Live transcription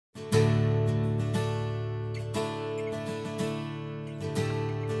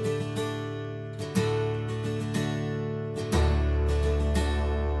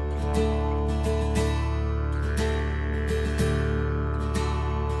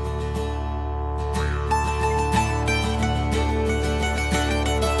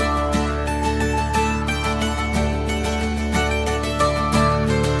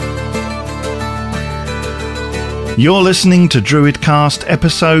You're listening to DruidCast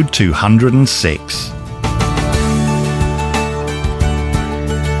episode 206.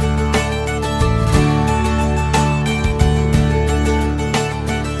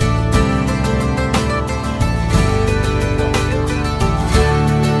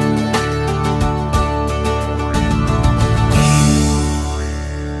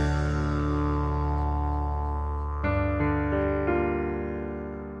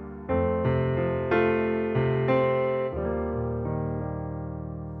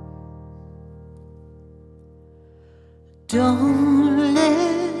 Don't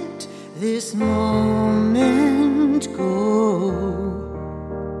let this moment go.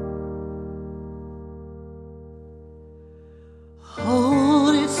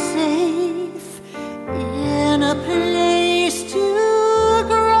 Hold it safe in a place to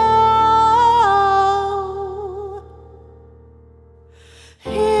grow.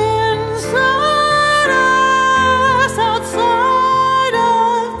 Inside us, outside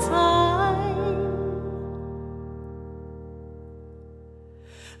of time.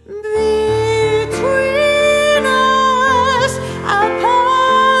 Between us, our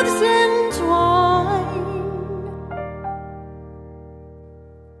paths entwine.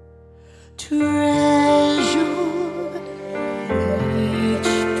 Treasure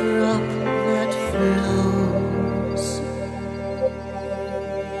each drop that flows.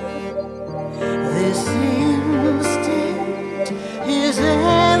 This instant is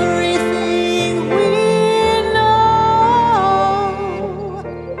everything we know.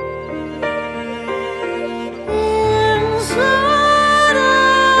 Inside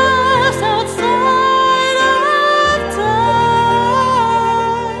us, outside of time.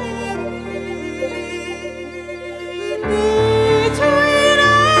 Between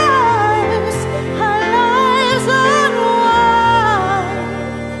us, our lives unwind.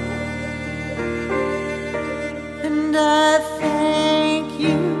 And I thank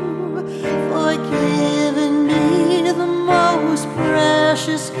you for giving me the most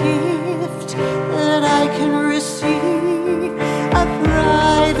precious gift that I can receive, a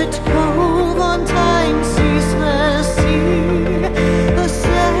private cove on time's ceaseless sea, a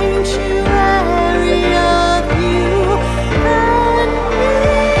sanctuary of you and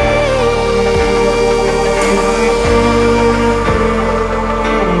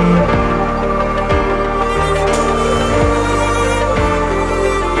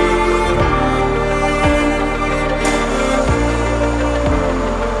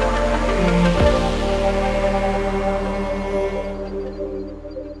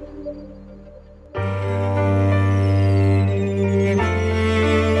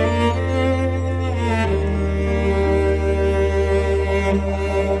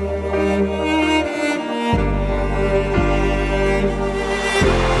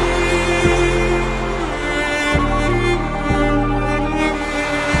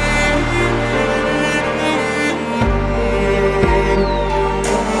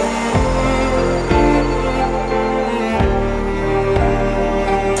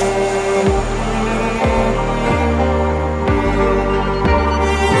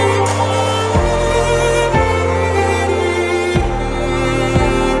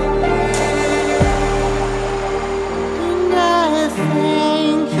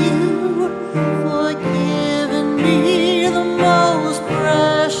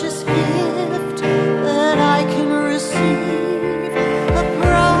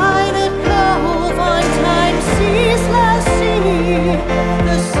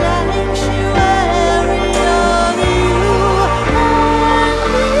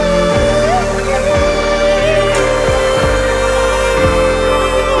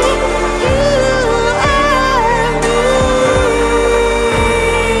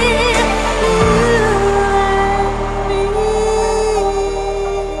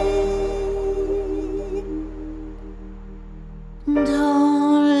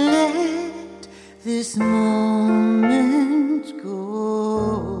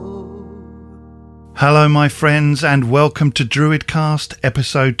Hello my friends and welcome to DruidCast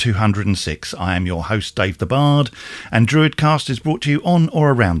episode 206. I am your host Dave the Bard, and DruidCast is brought to you on or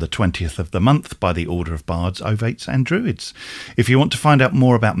around the 20th of the month by the Order of Bards, Ovates and Druids. If you want to find out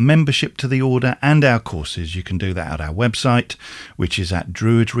more about membership to the Order and our courses, you can do that at our website, which is at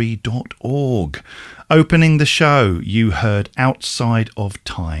druidry.org. Opening the show, you heard Outside of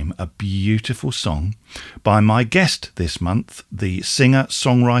Time, a beautiful song by my guest this month, the singer,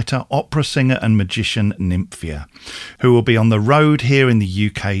 songwriter, opera singer and magician Nymphia, who will be on the road here in the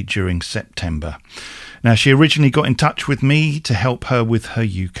UK during September. Now, she originally got in touch with me to help her with her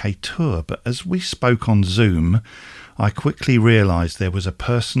UK tour, but as we spoke on Zoom, I quickly realised there was a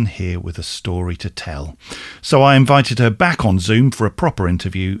person here with a story to tell. So I invited her back on Zoom for a proper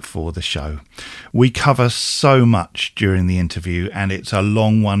interview for the show. We cover so much during the interview, and it's a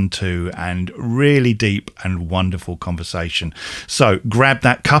long one too, and really deep and wonderful conversation. So grab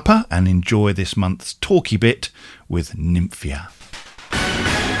that cuppa and enjoy this month's talky bit with Nymphia.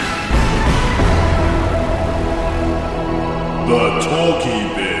 The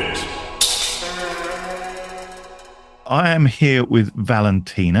talky bit. I am here with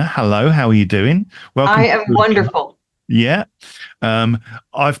Valentina. Hello, how are you doing? Welcome. I am wonderful. Yeah.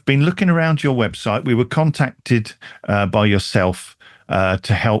 I've been looking around your website. We were contacted by yourself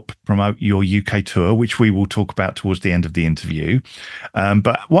to help promote your UK tour, which we will talk about towards the end of the interview.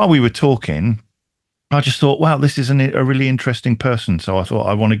 But while we were talking, I just thought, wow, this is a really interesting person. So I thought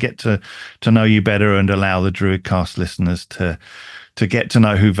I want to get to know you better and allow the DruidCast listeners to get to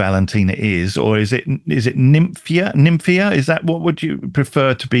know who Valentina is. Or is it Nymphia? Nymphia? Is that, what would you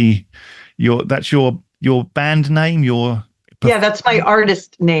prefer to be your band name? Yeah, that's my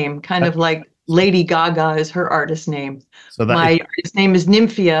artist name, kind of like Lady Gaga is her artist name. So my artist name is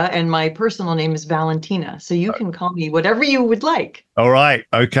Nymphia and my personal name is Valentina. So you can call me whatever you would like. All right.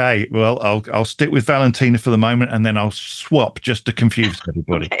 Okay. Well, I'll stick with Valentina for the moment, and then I'll swap just to confuse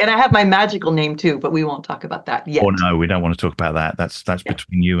everybody. Okay. And I have my magical name too, but we won't talk about that yet. Oh no, we don't want to talk about that. That's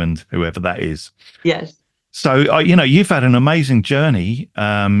between you and whoever that is. Yes. So you've had an amazing journey.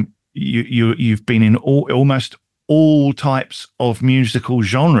 You've been in almost all types of musical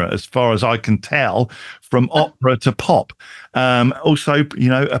genre, as far as I can tell, from opera to pop. Also,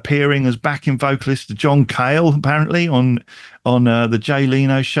 appearing as backing vocalist to John Cale, apparently on the Jay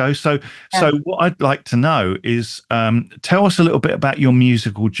Leno show. So what I'd like to know is, tell us a little bit about your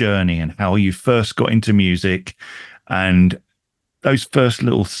musical journey and how you first got into music and those first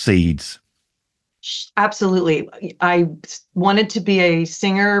little seeds. Absolutely. I wanted to be a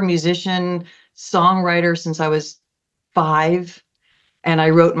singer, musician, songwriter since I was 5, and I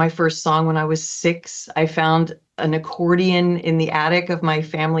wrote my first song when I was 6. I found an accordion in the attic of my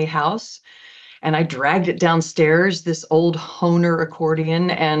family house, and I dragged it downstairs, this old Hohner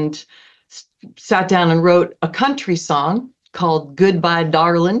accordion, and sat down and wrote a country song called Goodbye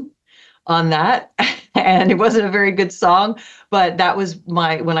Darlin' on that. And it wasn't a very good song, but that was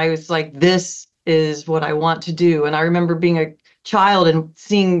when I was like, this is what I want to do. And I remember being a child and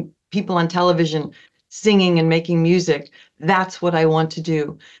seeing people on television singing and making music. That's what I want to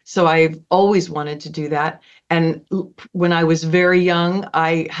do. So I've always wanted to do that. And when I was very young,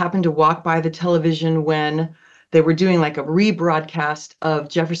 I happened to walk by the television when they were doing like a rebroadcast of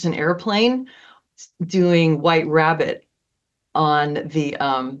Jefferson Airplane doing White Rabbit on the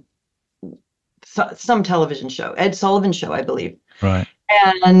some television show, Ed Sullivan show, I believe. Right.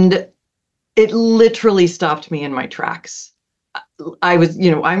 And it literally stopped me in my tracks. I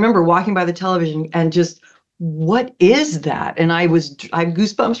remember walking by the television and just, what is that? And I have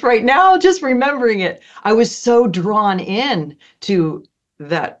goosebumps right now just remembering it. I was so drawn in to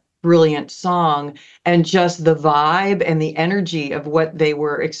that brilliant song and just the vibe and the energy of what they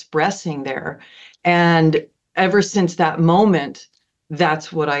were expressing there. And ever since that moment,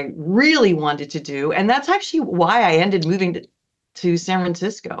 that's what I really wanted to do. And that's actually why I ended moving to San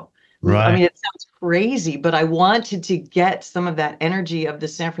Francisco. Right. I mean, it sounds crazy, but I wanted to get some of that energy of the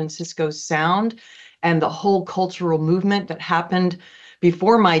San Francisco sound and the whole cultural movement that happened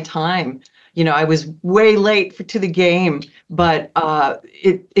before my time. I was way late to the game, but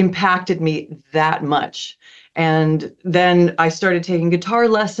it impacted me that much. And then I started taking guitar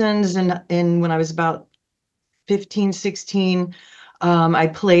lessons, and when I was about 15, 16, I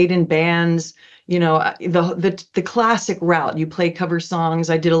played in bands. The classic route. You play cover songs.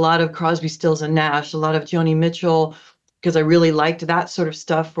 I did a lot of Crosby, Stills and Nash, a lot of Joni Mitchell, because I really liked that sort of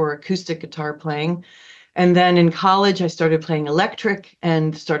stuff for acoustic guitar playing. And then in college, I started playing electric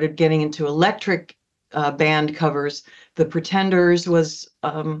and started getting into electric band covers. The Pretenders was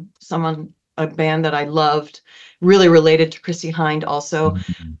a band that I loved, really related to Chrissie Hynde also.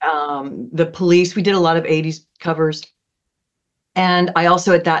 Mm-hmm. The Police, we did a lot of 80s covers. And I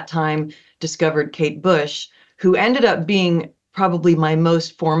also at that time discovered Kate Bush, who ended up being probably my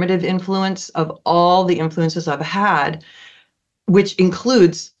most formative influence of all the influences I've had, which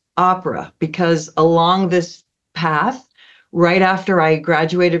includes opera, because along this path, right after I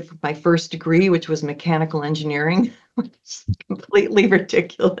graduated from my first degree, which was mechanical engineering, which is completely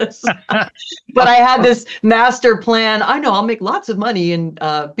ridiculous. But I had this master plan. I know I'll make lots of money and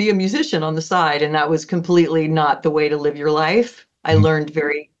be a musician on the side. And that was completely not the way to live your life. I learned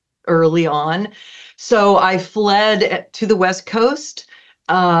very early on. So I fled to the West Coast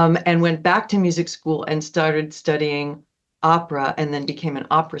and went back to music school and started studying opera and then became an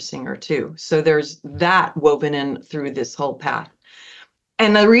opera singer too. So there's that woven in through this whole path.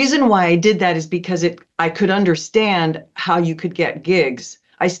 And the reason why I did that is because I could understand how you could get gigs.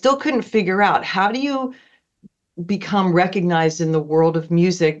 I still couldn't figure out, how do you become recognized in the world of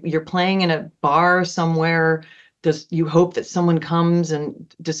music? You're playing in a bar somewhere. Does you hope that someone comes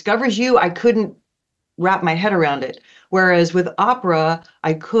and discovers you? I couldn't wrap my head around it. Whereas with opera,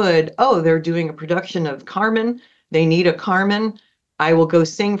 I could, oh, they're doing a production of Carmen. They need a Carmen. I will go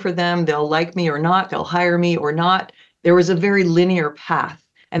sing for them. They'll like me or not. They'll hire me or not. There was a very linear path,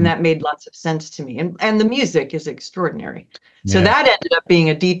 and that made lots of sense to me. And the music is extraordinary. So Yeah. that ended up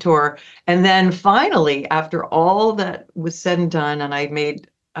being a detour. And then finally, after all that was said and done, and I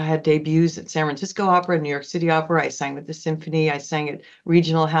had debuts at San Francisco Opera, New York City Opera. I sang with the symphony. I sang at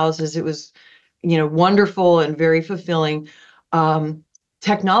regional houses. It was, wonderful and very fulfilling.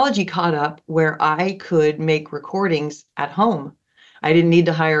 Technology caught up where I could make recordings at home. I didn't need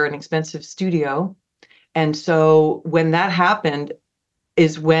to hire an expensive studio. And so when that happened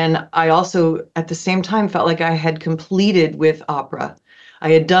is when I also, at the same time, felt like I had completed with opera.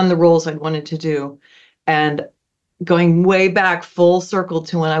 I had done the roles I'd wanted to do. And going way back full circle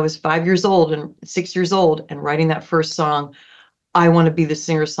to when I was 5 years old and 6 years old and writing that first song, I want to be the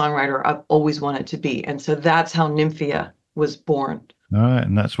singer-songwriter I've always wanted to be. And so that's how Nymphia was born. All right,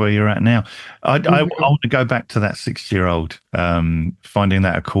 and that's where you're at now. I want to go back to that 6-year-old finding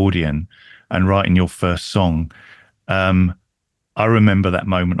that accordion and writing your first song. I remember that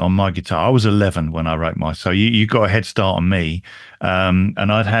moment on my guitar. I was 11 when I wrote so you got a head start on me. And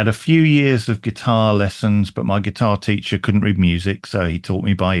I'd had a few years of guitar lessons, but my guitar teacher couldn't read music, so he taught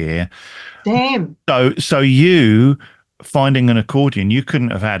me by ear. Same. So you finding an accordion, you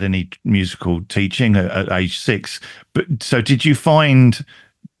couldn't have had any musical teaching at age 6. But so did you find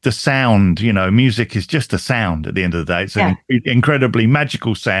the sound? Music is just a sound at the end of the day. It's an incredibly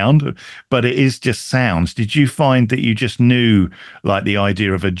magical sound, but it is just sounds. Did you find that you just knew, like, the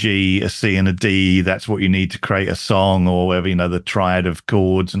idea of a G, a C, and a D? That's what you need to create a song, or whatever, the triad of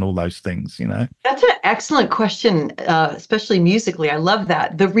chords and all those things. That's an excellent question, especially musically. I love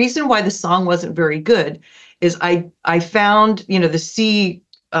that. The reason why the song wasn't very good is I found, the C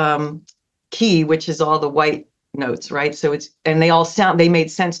key, which is all the white notes, right? So and they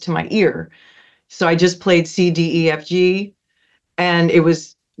made sense to my ear. So I just played C, D, E, F, G, and it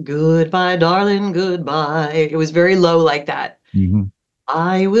was goodbye, darling, goodbye. It was very low like that. Mm-hmm.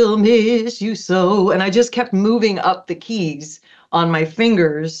 I will miss you so. And I just kept moving up the keys on my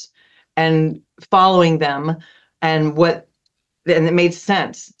fingers and following them, and it made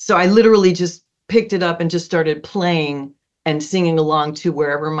sense. So I literally just picked it up and just started playing and singing along to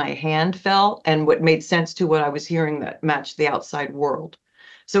wherever my hand fell and what made sense to what I was hearing that matched the outside world.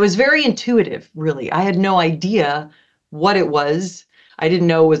 So it was very intuitive, really. I had no idea what it was. I didn't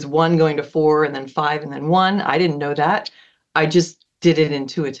know it was 1 going to 4 and then 5 and then 1. I didn't know that. I just did it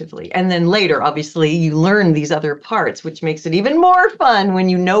intuitively. And then later, obviously, you learn these other parts, which makes it even more fun when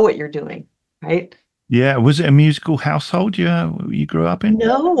you know what you're doing, right? Yeah. Was it a musical household you grew up in?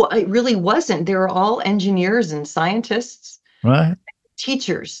 No, it really wasn't. They were all engineers and scientists. Right.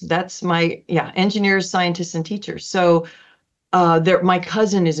 Teachers. That's engineers, scientists, and teachers. So my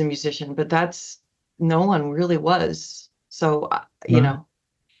cousin is a musician, but no one really was. So,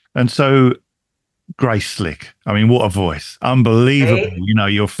 And so Grace Slick, I mean, what a voice. Unbelievable.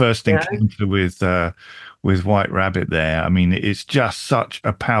 Right? Your first encounter with White Rabbit there. I mean, it's just such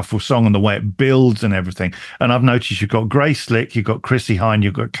a powerful song, and the way it builds and everything. And I've noticed you've got Grace Slick, you've got Chrissie Hynde,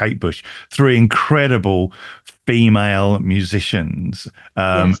 you've got Kate Bush, 3 incredible female musicians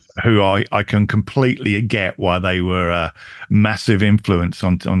who I can completely get why they were a massive influence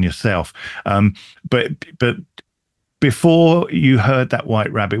on yourself. But before you heard that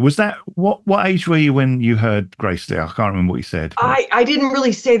White Rabbit, was that what age were you when you heard Grace there? I can't remember what you said. I didn't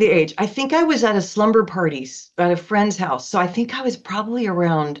really say the age. I think I was at a slumber parties at a friend's house. So I think I was probably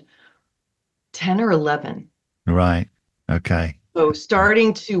around 10 or 11. Right. Okay. So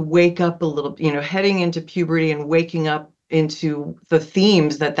starting to wake up a little, heading into puberty and waking up into the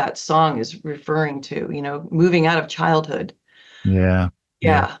themes that song is referring to, moving out of childhood. Yeah.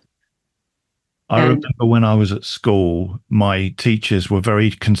 Yeah. I remember when I was at school, my teachers were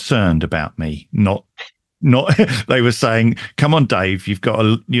very concerned about me. Not they were saying, "Come on, Dave,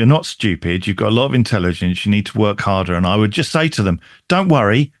 you're not stupid. You've got a lot of intelligence. You need to work harder." And I would just say to them, "Don't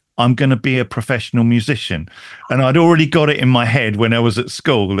worry, I'm going to be a professional musician." And I'd already got it in my head when I was at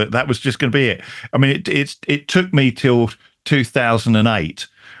school that was just going to be it. I mean, it took me till 2008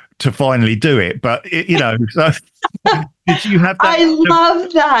 to finally do it. But so did you have that? I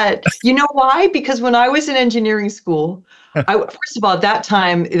love that. You know why? Because when I was in engineering school, first of all, at that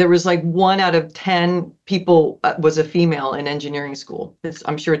time, there was like 1 out of 10 people was a female in engineering school.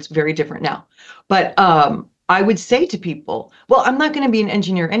 I'm sure it's very different now. But I would say to people, well, I'm not going to be an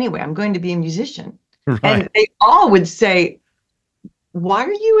engineer anyway. I'm going to be a musician. Right. And they all would say, why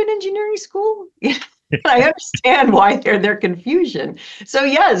are you in engineering school? I understand why their confusion. So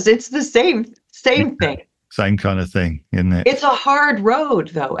yes, it's the same thing. Same kind of thing, isn't it? It's a hard road,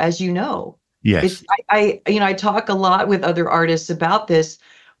 though, as you know. Yes. I talk a lot with other artists about this.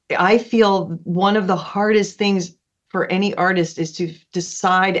 I feel one of the hardest things for any artist is to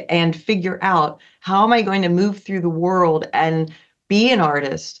decide and figure out, how am I going to move through the world and be an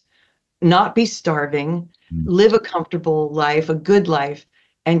artist, not be starving, live a comfortable life, a good life,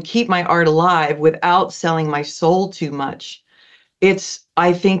 and keep my art alive without selling my soul too much. It's,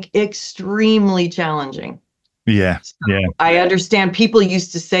 I think, extremely challenging. Yeah. So Yeah. I understand people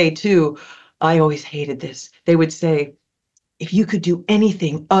used to say too, I always hated this. They would say, if you could do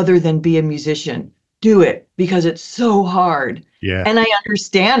anything other than be a musician, do it, because it's so hard. Yeah. And I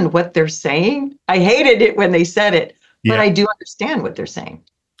understand what they're saying. I hated it when they said it, but I do understand what they're saying.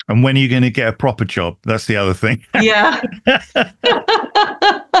 And when are you going to get a proper job? That's the other thing. Yeah.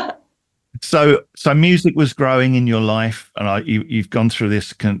 So music was growing in your life, and you've gone through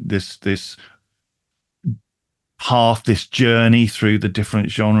this path, this journey through the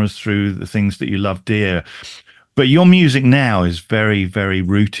different genres, through the things that you love dear. But your music now is very, very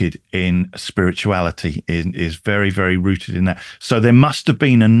rooted in spirituality, is very, very rooted in that. So there must have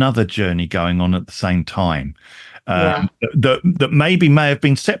been another journey going on at the same time. That maybe may have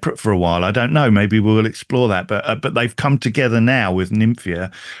been separate for a while. I don't know. Maybe we'll explore that. But they've come together now with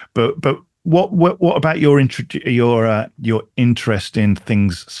Nymphia. But what about your interest in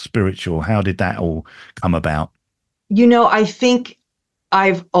things spiritual? How did that all come about? I think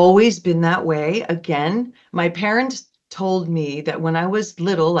I've always been that way. Again, my parents told me that when I was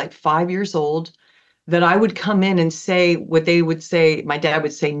little, like 5 years old, that I would come in and say what they would say. My dad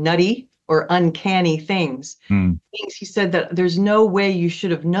would say nutty or uncanny things. Things he said that there's no way you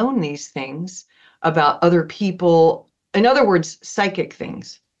should have known these things about other people. In other words, psychic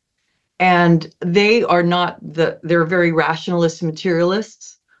things. And they are not they're very rationalist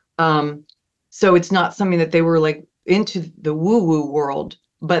materialists. So it's not something that they were like into the woo-woo world,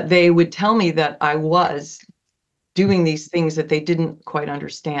 but they would tell me that I was doing these things that they didn't quite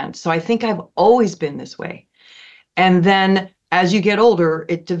understand. So I think I've always been this way. And then as you get older,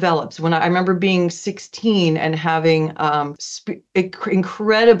 it develops. When I remember being 16 and having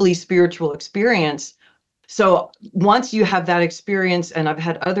incredibly spiritual experience. So once you have that experience, and I've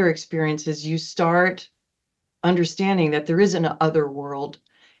had other experiences, you start understanding that there is an other world.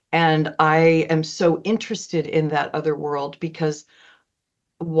 And I am so interested in that other world because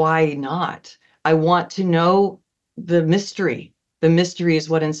why not? I want to know the mystery. The mystery is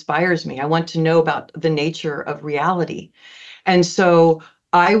what inspires me. I want to know about the nature of reality. And so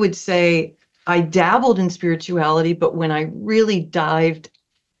I would say I dabbled in spirituality, but when I really dived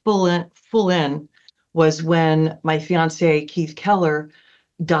full in was when my fiance, Keith Keller,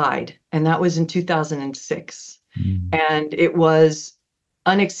 died. And that was in 2006. And it was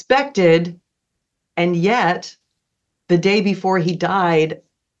unexpected. And yet, the day before he died,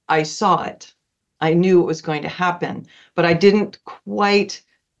 I saw it. I knew it was going to happen, but I didn't quite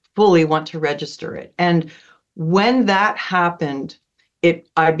fully want to register it. And when that happened,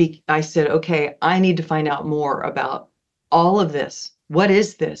 I said, okay, I need to find out more about all of this. What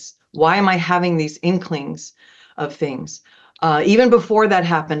is this? Why am I having these inklings of things? Even before that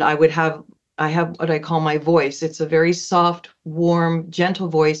happened, I have what I call my voice. It's a very soft, warm, gentle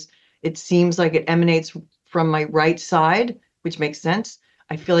voice. It seems like it emanates from my right side, which makes sense.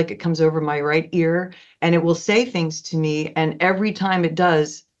 I feel like it comes over my right ear, and it will say things to me. And every time it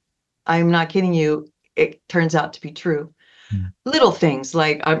does, I'm not kidding you, it turns out to be true. Little things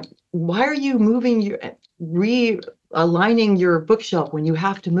like, why are you moving, realigning your bookshelf when you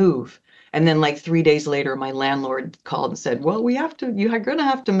have to move? And then like 3 days later, my landlord called and said, well, you're going to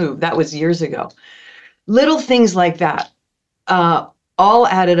have to move. That was years ago. Little things like that, all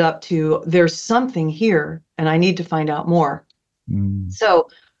added up to there's something here and I need to find out more. So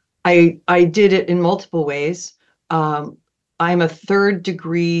I did it in multiple ways. I'm a third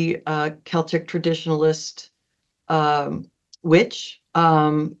degree Celtic traditionalist witch,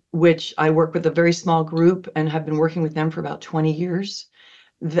 which I work with a very small group and have been working with them for about 20 years.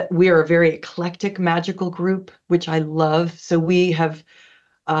 We are a very eclectic magical group, which I love. So we've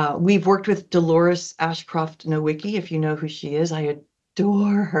worked with Dolores Ashcroft Nowicki, if you know who she is. I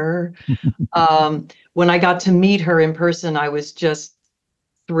adore her. When I got to meet her in person, I was just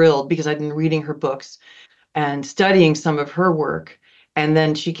thrilled because I'd been reading her books and studying some of her work. And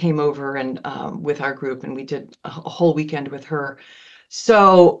then she came over and with our group, and we did a whole weekend with her.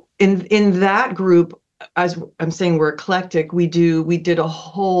 So in that group, as I'm saying, we're eclectic. We did a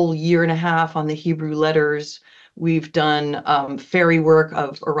whole year and a half on the Hebrew letters. We've done fairy work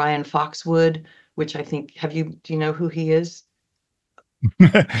of Orion Foxwood, which I think, do you know who he is?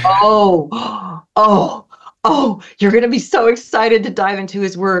 Oh, you're going to be so excited to dive into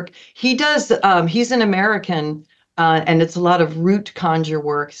his work. He's an American, and it's a lot of root conjure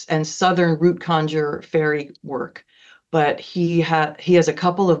works and Southern root conjure fairy work. But he has a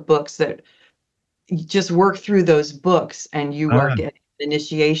couple of books that you just work through those books and you are getting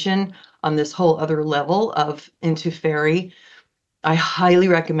initiation on this whole other level of into fairy. I highly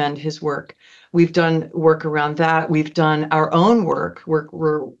recommend his work. We've done work around that. We've done our own work.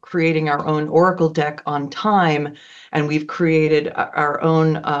 We're creating our own oracle deck on time, and we've created our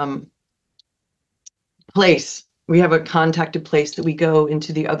own place. We have a contacted place that we go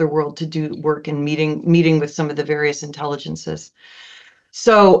into the other world to do work and meeting with some of the various intelligences.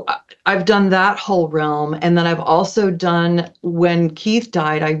 So I've done that whole realm. And then I've also done, when Keith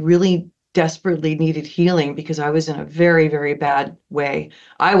died, I really desperately needed healing because I was in a very, very bad way.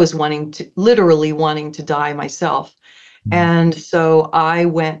 I was literally wanting to die myself. And so I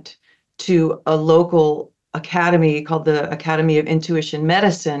went to a local academy called the Academy of Intuition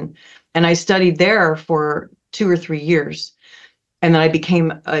Medicine, and I studied there for 2 or 3 years. And then I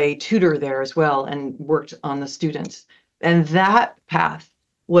became a tutor there as well and worked on the students. And that path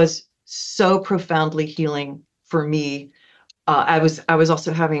was so profoundly healing for me. I was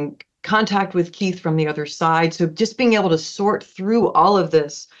also having contact with Keith from the other side. So just being able to sort through all of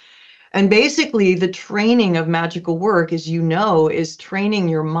this. And basically the training of magical work, as you know, is training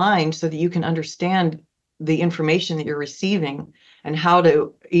your mind so that you can understand the information that you're receiving and how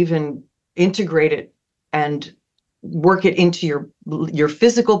to even integrate it and work it into your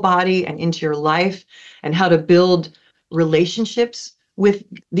physical body and into your life, and how to build relationships with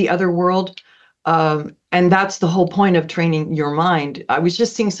the other world. And that's the whole point of training your mind. I was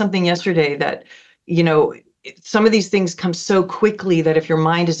just seeing something yesterday that, some of these things come so quickly that if your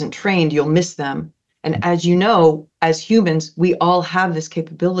mind isn't trained, you'll miss them. And as you know, as humans, we all have this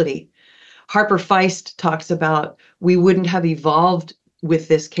capability. Harper Feist talks about we wouldn't have evolved with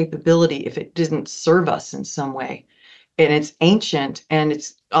this capability if it didn't serve us in some way. And it's ancient and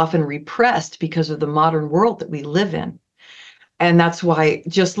it's often repressed because of the modern world that we live in. And that's why,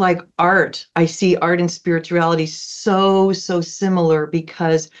 just like art, I see art and spirituality so similar,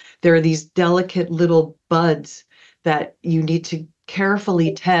 because there are these delicate little buds that you need to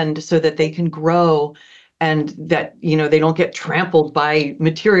carefully tend so that they can grow, and that, they don't get trampled by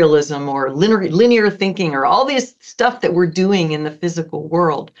materialism or linear thinking or all this stuff that we're doing in the physical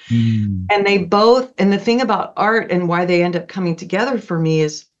world. And the thing about art and why they end up coming together for me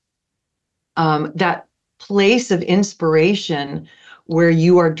is that place of inspiration where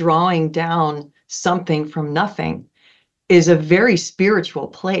you are drawing down something from nothing is a very spiritual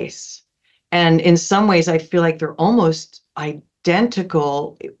place. And in some ways, I feel like they're almost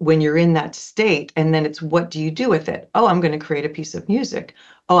identical when you're in that state. And then it's, what do you do with it? Oh, I'm going to create a piece of music.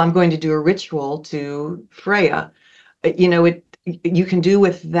 Oh, I'm going to do a ritual to Freya. You can do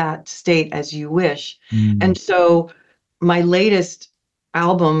with that state as you wish. And so my latest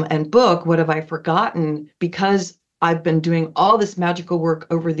album and book, What Have I Forgotten, because I've been doing all this magical work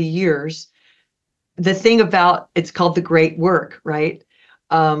over the years, the thing about it's called the great work, right?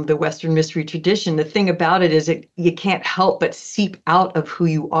 The Western mystery tradition. The thing about it is you can't help but seep out of who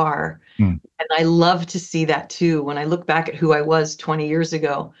you are. And I love to see that too. When I look back at who I was 20 years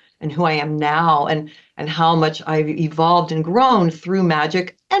ago and who I am now, and how much I've evolved and grown through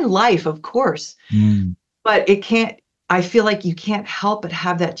magic and life, of course. But I feel like you can't help but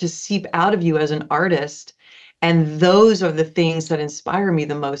have that just seep out of you as an artist. And those are the things that inspire me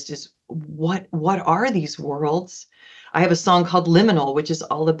the most, is what are these worlds? I have a song called Liminal, which is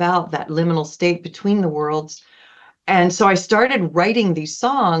all about that liminal state between the worlds. And so I started writing these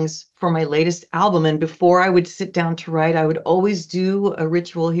songs for my latest album. And before I would sit down to write, I would always do a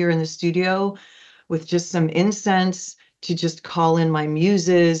ritual here in the studio with just some incense to just call in my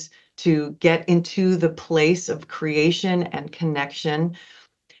muses, to get into the place of creation and connection.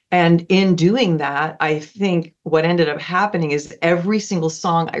 And in doing that, I think what ended up happening is every single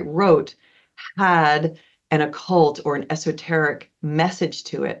song I wrote had an occult or an esoteric message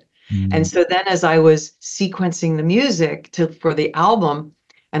to it. And so then as I was sequencing the music for the album,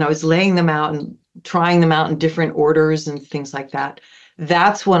 and I was laying them out and trying them out in different orders and things like that,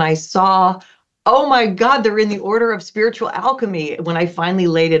 that's when I saw, oh my God, they're in the order of spiritual alchemy when I finally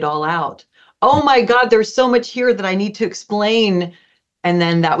laid it all out. Oh my God, there's so much here that I need to explain. And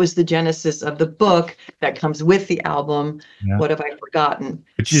then that was the genesis of the book that comes with the album. Yeah. What have I forgotten?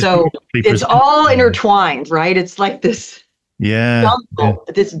 Which is So beautifully it's presented. all intertwined, right? It's like this Yeah.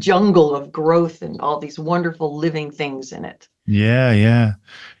 this jungle of growth and all these wonderful living things in it. Yeah. Yeah.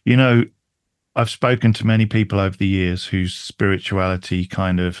 You know, I've spoken to many people over the years whose spirituality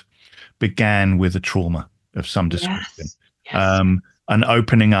kind of began with a trauma of some description, Yes. Yes. and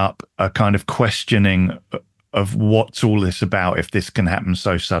opening up a kind of questioning of what's all this about if this can happen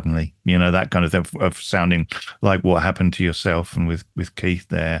so suddenly, you know, that kind of thing, of sounding like what happened to yourself and with Keith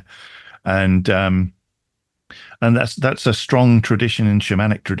there. And that's a strong tradition in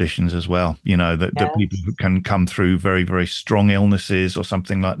shamanic traditions as well, you know, that people Yes. can come through very, very strong illnesses or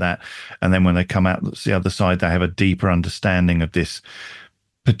something like that, and then when they come out the other side, they have a deeper understanding of this,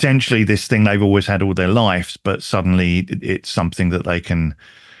 potentially this thing they've always had all their lives, but suddenly it's something that they can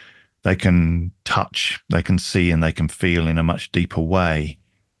touch, they can see, and they can feel in a much deeper way.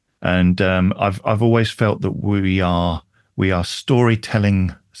 And I've always felt that we are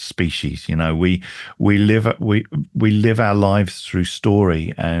storytelling species. You know, we live our lives through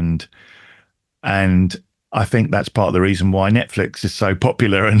story, and I think that's part of the reason why Netflix is so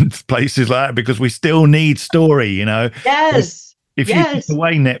popular and places like that, because we still need story. You know, Yes. if you take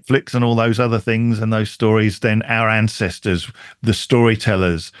away Netflix and all those other things and those stories, then our ancestors, the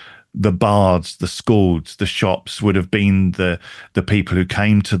storytellers, the bards, the skalds, the shops would have been the people who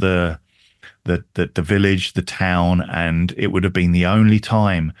came to the village, the town, and it would have been the only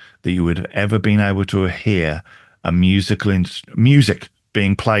time that you would have ever been able to hear a music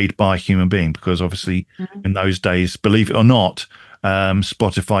being played by a human being, because obviously in those days, believe it or not,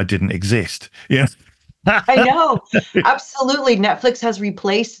 Spotify didn't exist. Yeah. I know. Absolutely. Netflix has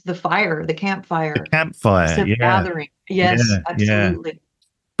replaced the campfire. The campfire, yeah. Gathering. Yes, Yeah, absolutely. yeah.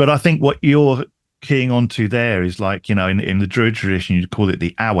 But I think what you're keying onto there is, like, you know, in the Druid tradition, you'd call it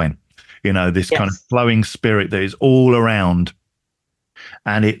the awen, you know, this kind of flowing spirit that is all around.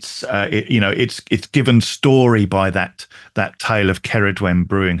 And it's it's given story by that tale of Ceridwen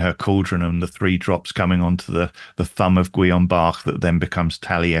brewing her cauldron and the 3 drops coming onto the thumb of Gwion Bach that then becomes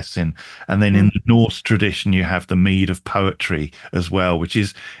Taliesin. And then in the Norse tradition, you have the mead of poetry as well, which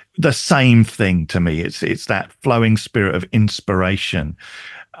is the same thing to me. It's that flowing spirit of inspiration.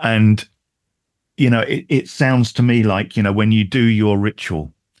 And, you know, it sounds to me like, you know, when you do your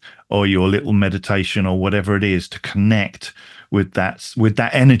ritual or your little meditation or whatever it is to connect with that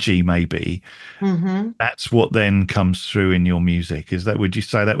energy, maybe that's what then comes through in your music. Is that, would you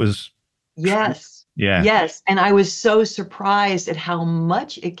say that was? Yes. Yeah. Yes. And I was so surprised at how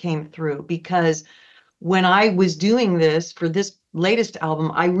much it came through, because when I was doing this for this latest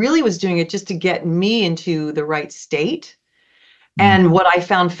album, I really was doing it just to get me into the right state. And what I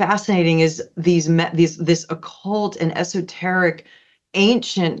found fascinating is this occult and esoteric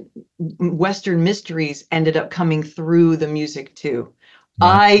ancient Western mysteries ended up coming through the music too.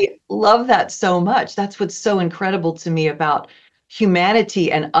 I love that so much. That's what's so incredible to me about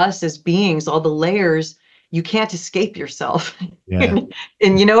humanity and us as beings, all the layers. You can't escape yourself. Yeah.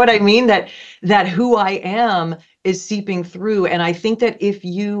 And you know what I mean? That who I am is seeping through. And I think that if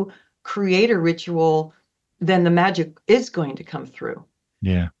you create a ritual, then the magic is going to come through.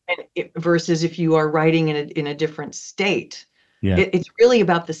 Yeah. And versus if you are writing in a different state. Yeah. It's really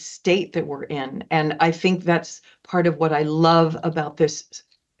about the state that we're in. And I think that's part of what I love about this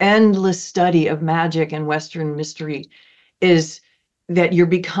endless study of magic and Western mystery, is that you're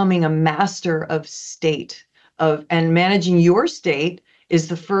becoming a master of state, and managing your state is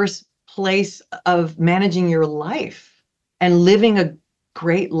the first place of managing your life and living a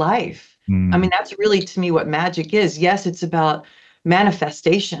great life. I mean, that's really, to me, what magic is. Yes, it's about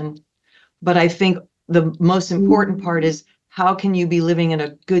manifestation, but I think the most important part is, how can you be living in a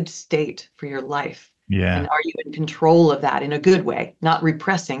good state for your life? Yeah. And are you in control of that in a good way, not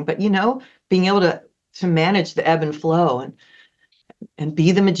repressing, but, you know, being able to manage the ebb and flow and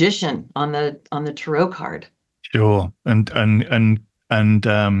be the magician on the tarot card. Sure. And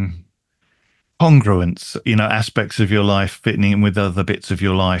congruence, you know, aspects of your life fitting in with other bits of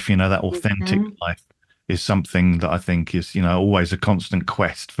your life, you know, that authentic life is something that I think is, you know, always a constant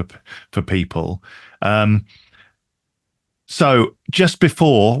quest for people. So just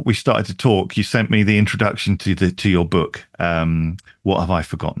before we started to talk, you sent me the introduction to your book, What Have I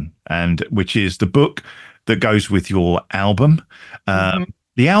Forgotten? And which is the book that goes with your album.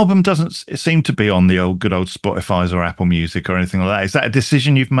 The album doesn't seem to be on the good old Spotify's or Apple Music or anything like that. Is that a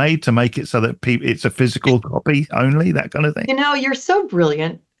decision you've made to make it so that it's a physical copy only, that kind of thing? You're so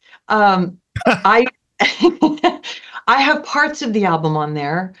brilliant. I I have parts of the album on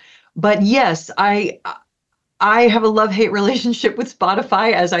there, but yes, I have a love-hate relationship with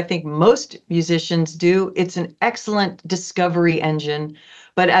Spotify, as I think most musicians do. It's an excellent discovery engine.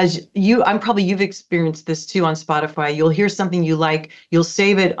 But you've experienced this too on Spotify. You'll hear something you like, you'll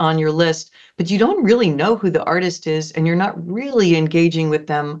save it on your list, but you don't really know who the artist is, and you're not really engaging with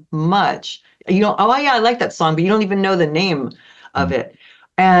them much. Oh yeah, I like that song, but you don't even know the name of it.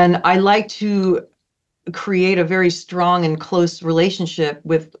 And I like to create a very strong and close relationship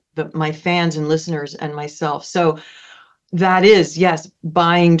with my fans and listeners and myself. So that is, yes,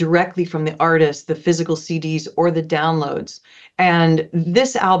 buying directly from the artist, the physical CDs or the downloads. And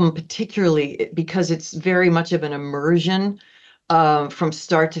this album particularly, because it's very much of an immersion from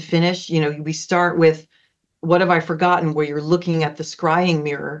start to finish. We start with What Have I Forgotten, where you're looking at the scrying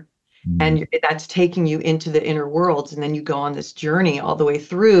mirror, and that's taking you into the inner worlds. And then you go on this journey all the way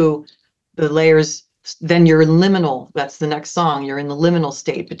through the layers. Then you're in liminal. That's the next song. You're in the liminal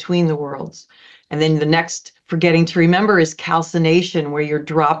state between the worlds. And then the next, Forgetting to Remember, is calcination, where you're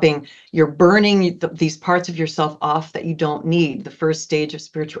burning these parts of yourself off that you don't need, the first stage of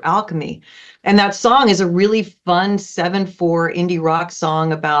spiritual alchemy. And that song is a really fun 7/4 indie rock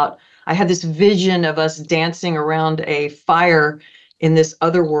song about, I had this vision of us dancing around a fire in this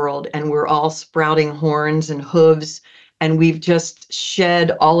other world, and we're all sprouting horns and hooves, and we've just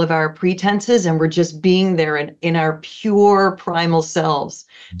shed all of our pretenses, and we're just being there in our pure primal selves.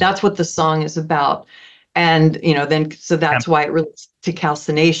 That's what the song is about. And, so that's why it relates to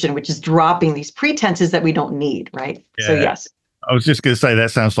calcination, which is dropping these pretenses that we don't need, right? Yeah. So, yes. I was just going to say, that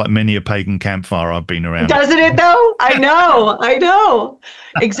sounds like many a pagan campfire I've been around. Doesn't it, though? I know.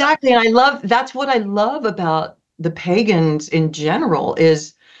 Exactly. And that's what I love about the pagans in general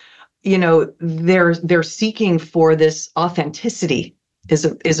is, they're seeking for this authenticity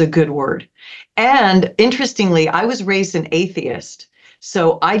is a good word. And interestingly, I was raised an atheist,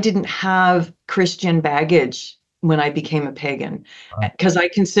 so I didn't have Christian baggage when I became a pagan, because I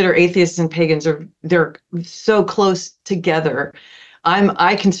consider atheists and pagans they're so close together.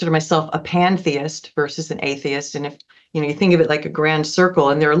 I consider myself a pantheist versus an atheist, and if you think of it like a grand circle,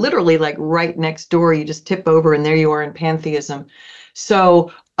 and they're literally like right next door, you just tip over and there you are in pantheism.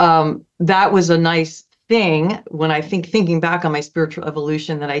 So that was a nice thing when I thinking back on my spiritual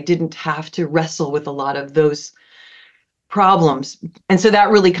evolution, that I didn't have to wrestle with a lot of those problems. And so that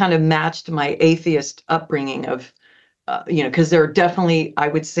really kind of matched my atheist upbringing of, because there are definitely, I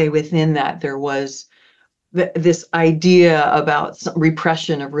would say within that, there was this idea about some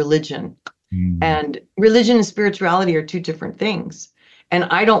repression of religion. And religion and spirituality are two different things. And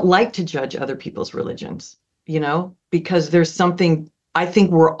I don't like to judge other people's religions, because there's something, I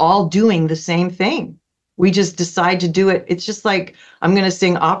think we're all doing the same thing. We just decide to do it. It's just like, I'm going to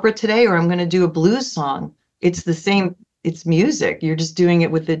sing opera today, or I'm going to do a blues song. It's the same. It's music. You're just doing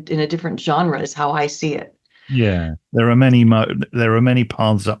it in a different genre, is how I see it. Yeah. There are many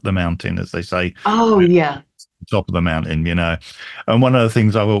paths up the mountain, as they say. Oh, yeah. Top of the mountain, And one of the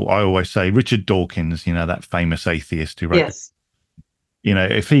things I always say, Richard Dawkins, that famous atheist who wrote, yes,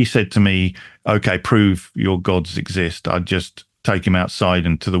 if he said to me, okay, prove your gods exist, I'd just take him outside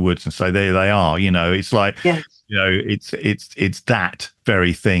into the woods and say, there they are. It's like, yes. It's that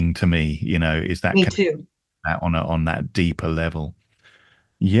very thing to me, is that me too, on that deeper level.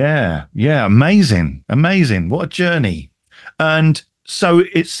 Yeah. Amazing. What a journey. And so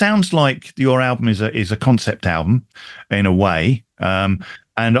it sounds like your album is a concept album in a way. And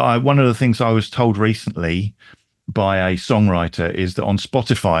one of the things I was told recently by a songwriter is that on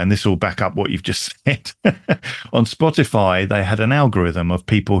Spotify, and this will back up what you've just said, on Spotify, they had an algorithm of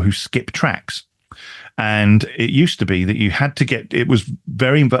people who skip tracks. And it used to be that it was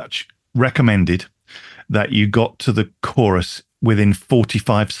very much recommended that you got to the chorus within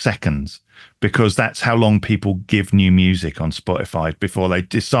 45 seconds, because that's how long people give new music on Spotify before they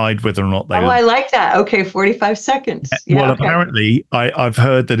decide whether or not they... I like that. Okay, 45 seconds. Yeah, well, okay. Apparently, I've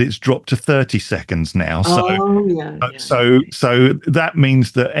heard that it's dropped to 30 seconds now. So, so that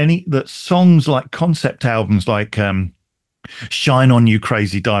means that songs like concept albums like Shine On You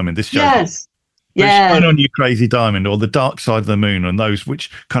Crazy Diamond, this show... Yes. Yeah, Shine On You Crazy Diamond, or The Dark Side of the Moon, and those which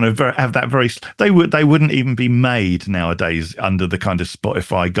kind of have that very, they wouldn't even be made nowadays under the kind of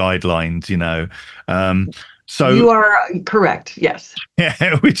Spotify guidelines, So you are correct. Yes.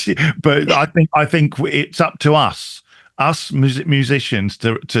 Yeah, but I think it's up to us us musicians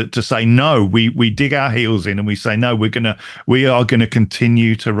to say no. We dig our heels in and we say no. We are gonna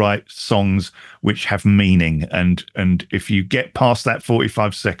continue to write songs which have meaning. And if you get past that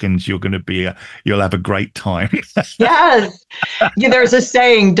 45 seconds, you'll have a great time. Yes. Yeah, there's a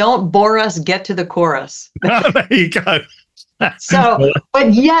saying, don't bore us, get to the chorus. There you go. So,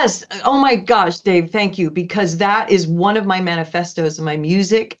 but yes, oh my gosh, Dave, thank you, because that is one of my manifestos of my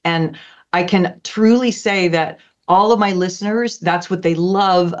music. And I can truly say that all of my listeners, that's what they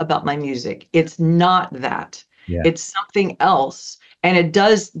love about my music. It's not that, Yeah. it's something else. And it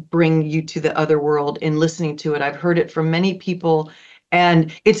does bring you to the other world in listening to it. I've heard it from many people.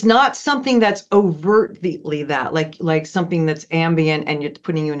 And it's not something that's overtly that, like something that's ambient and you're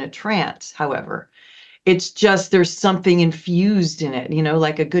putting you in a trance, however. It's just there's something infused in it,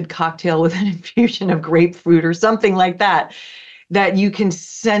 like a good cocktail with an infusion of grapefruit or something like that, that you can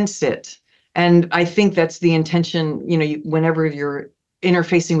sense it. And I think that's the intention, whenever you're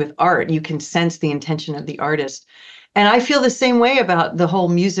interfacing with art, you can sense the intention of the artist. And I feel the same way about the whole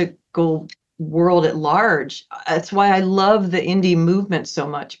musical world at large. That's why I love the indie movement so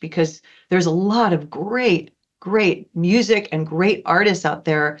much, because there's a lot of great music and great artists out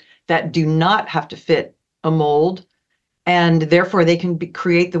there that do not have to fit a mold, and therefore they can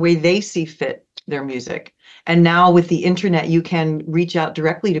create the way they see fit their music. And now with the internet, you can reach out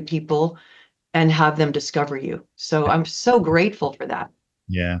directly to people and have them discover you. So I'm so grateful for that.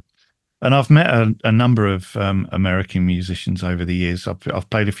 Yeah. And I've met a number of American musicians over the years. I've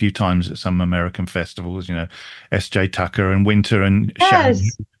played a few times at some American festivals, S.J. Tucker and Winter and Sharon.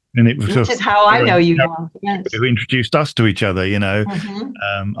 Yes. And it was Which is how I know you now. Yes. Who introduced us to each other,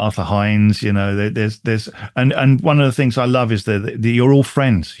 Arthur Hines, there's and one of the things I love is that you're all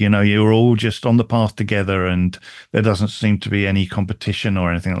friends, you're all just on the path together, and there doesn't seem to be any competition or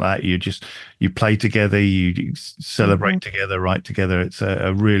anything like that. You play together, you celebrate together, write together. It's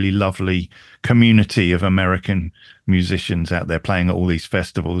a really lovely community of American musicians out there playing at all these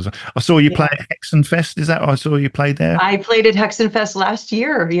festivals. I saw you play at Hexenfest. Is that what I saw you play there? I played at Hexenfest last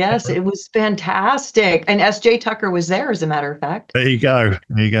year. Yes, it was fantastic. And S.J. Tucker was there, as a matter of fact. There you go.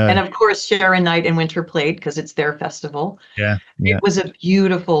 And of course, Sharon Knight and Winter played, because it's their festival. Yeah. It was a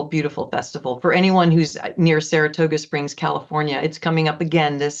beautiful, beautiful festival. For anyone who's near Saratoga Springs, California, it's coming up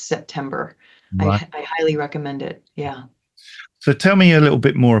again this September. Right. I highly recommend it. Yeah. So tell me a little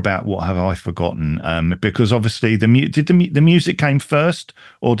bit more about What Have I Forgotten? Because obviously the music came first,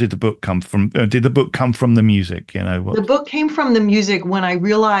 or did the book come from? Did the book come from the music? The book came from the music when I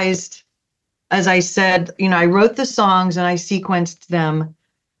realized, as I said, I wrote the songs and I sequenced them,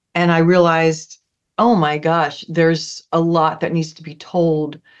 and I realized, oh my gosh, there's a lot that needs to be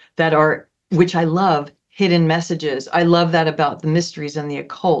told which I love, hidden messages. I love that about the mysteries and the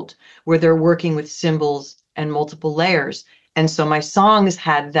occult, where they're working with symbols and multiple layers. And so my songs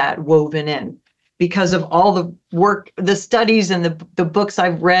had that woven in because of all the work, the studies and the books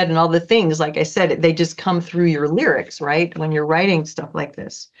I've read and all the things. Like I said, they just come through your lyrics, right? When you're writing stuff like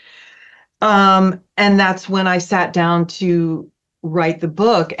this. And that's when I sat down to write the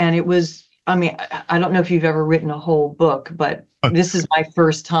book. And it was, I don't know if you've ever written a whole book, but this is my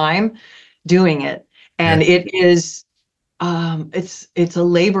first time doing it. And it is, it's a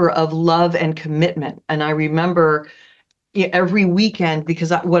labor of love and commitment. And I remember every weekend,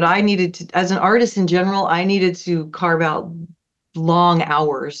 because what I needed to, as an artist in general, I needed to carve out long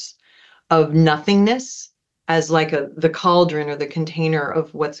hours of nothingness as like the cauldron or the container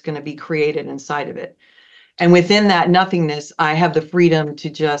of what's going to be created inside of it. And within that nothingness, I have the freedom to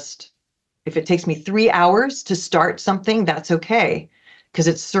just, if it takes me 3 hours to start something, that's okay, because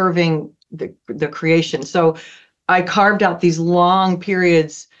it's serving the creation. So I carved out these long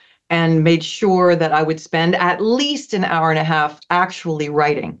periods and made sure that I would spend at least an hour and a half actually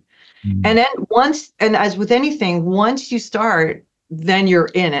writing. And then as with anything, once you start, then you're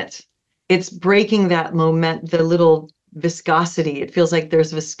in it. It's breaking that the little viscosity. It feels like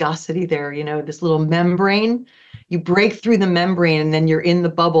there's viscosity there, this little membrane. You break through the membrane, and then you're in the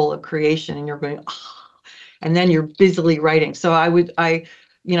bubble of creation, and you're going, and then you're busily writing. So I would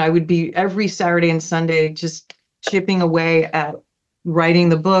be every Saturday and Sunday just chipping away at writing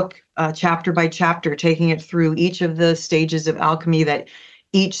the book chapter by chapter, taking it through each of the stages of alchemy that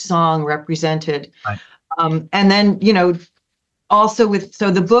each song represented. Right. And then, also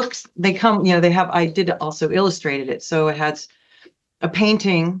the books, they come, I did also illustrated it. So it has a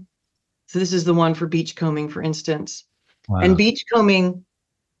painting. So this is the one for Beachcombing, for instance. Wow. And Beachcombing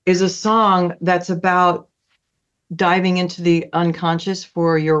is a song that's about diving into the unconscious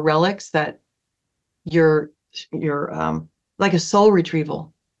for your relics, that your like a soul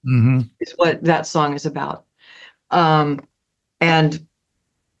retrieval is what that song is about. And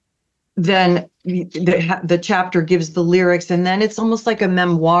then the chapter gives the lyrics, and then it's almost like a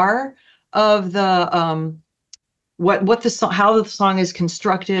memoir of the what the song, how the song is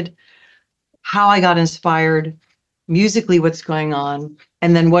constructed, how I got inspired, musically what's going on,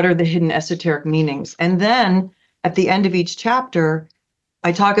 and then what are the hidden esoteric meanings. And then at the end of each chapter,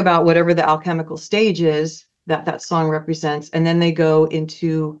 I talk about whatever the alchemical stage is that that song represents, and then they go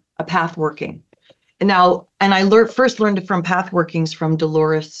into a path working. And I first learned from path workings from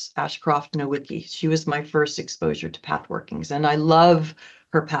Dolores Ashcroft Nowicki. She was my first exposure to path workings, and I love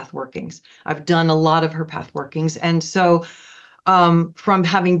her path workings. I've done a lot of her path workings, and so from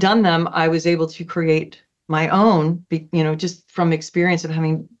having done them, I was able to create my own, just from experience of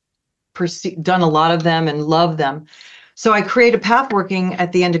having done a lot of them and love them. So I create a path working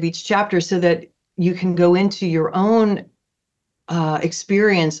at the end of each chapter so that you can go into your own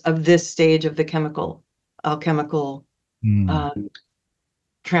experience of this stage of the alchemical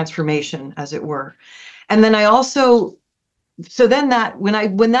transformation, as it were. And then I also, so then that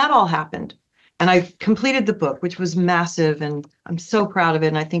when that all happened, and I completed the book, which was massive, and I'm so proud of it,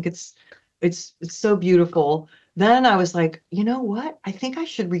 and I think it's so beautiful. Then I was like, you know what? I think I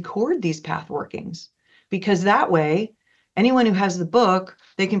should record these path workings, because that way, anyone who has the book,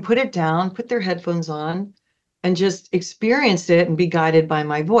 they can put it down, put their headphones on, and just experience it and be guided by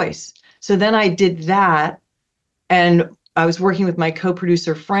my voice. So then I did that, and I was working with my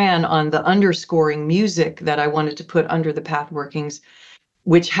co-producer Fran on the underscoring music that I wanted to put under the path workings,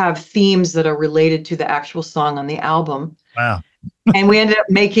 which have themes that are related to the actual song on the album. Wow. And we ended up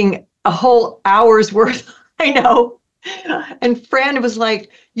making a whole hour's worth. I know. And Fran was like,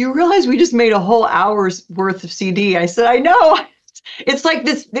 you realize we just made a whole hour's worth of CD? I said, I know. It's like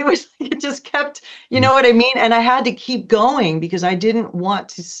this, it just kept, you know what I mean? And I had to keep going because I didn't want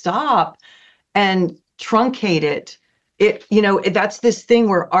to stop and truncate it. That's this thing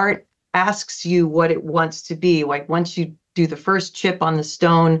where art asks you what it wants to be. Like once you do the first chip on the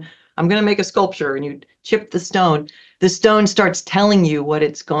stone, I'm going to make a sculpture, and you chip the stone starts telling you what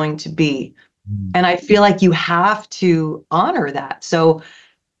it's going to be. And I feel like you have to honor that. So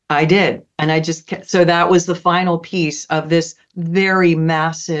I did. And so that was the final piece of this very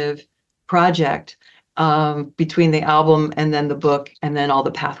massive project, between the album and then the book and then all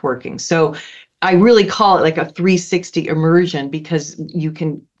the path working. So I really call it like a 360 immersion, because you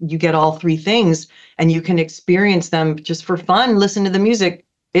get all three things and you can experience them just for fun. Listen to the music.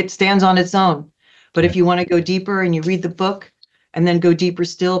 It stands on its own. But if you want to go deeper and you read the book and then go deeper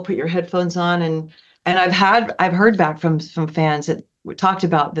still, put your headphones on. And I've heard back from some fans that talked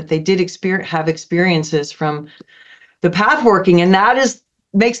about that they did have experiences from the path working. And that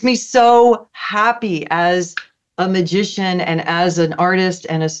makes me so happy as a magician and as an artist,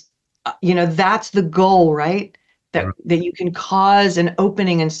 and that's the goal, right? That you can cause an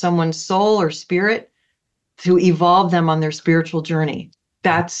opening in someone's soul or spirit to evolve them on their spiritual journey.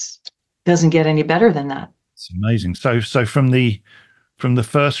 Doesn't get any better than that. It's amazing. So from the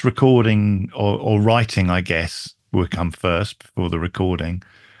first recording or writing, I guess, will come first before the recording,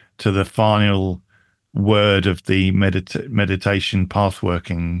 to the final word of the meditation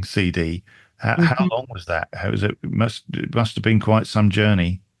pathworking CD. How long was that? It must have been quite some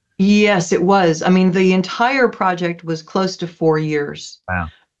journey. Yes, it was. I mean, the entire project was close to 4 years. Wow.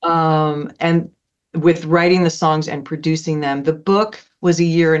 And with writing the songs and producing them, the book was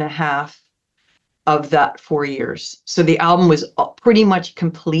 1.5 years of that 4 years. So the album was pretty much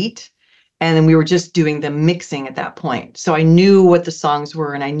complete. And then we were just doing the mixing at that point. So I knew what the songs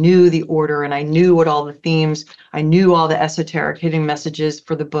were, and I knew the order, and I knew what all the themes, I knew all the esoteric hidden messages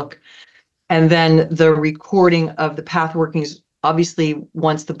for the book. And then the recording of the path workings, obviously,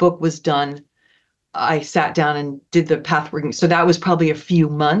 once the book was done, I sat down and did the path working. So that was probably a few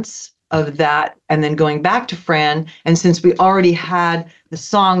months of that. And then going back to Fran. And since we already had the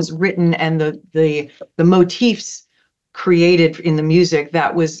songs written and the motifs created in the music,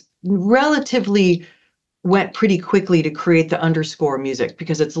 that was went pretty quickly to create the underscore music,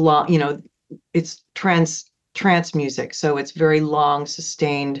 because it's long, it's trance music. So it's very long,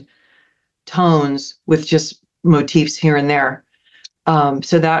 sustained tones with just motifs here and there.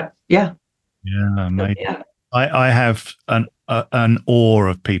 So that, yeah. Yeah, mate. Yeah. I have an awe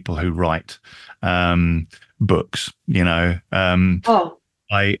of people who write books. I've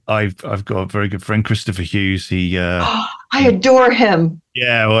got a very good friend, Christopher Hughes. He I adore him.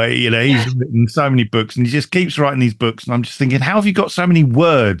 Yeah, well, he's written so many books, and he just keeps writing these books, and I'm just thinking, how have you got so many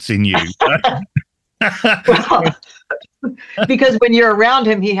words in you? Well, because when you're around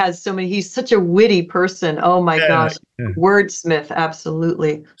him, he's such a witty person. Oh my Yeah, gosh. yeah. Wordsmith,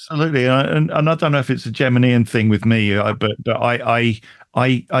 absolutely. Absolutely, and I don't know if it's a Geminian thing with me, but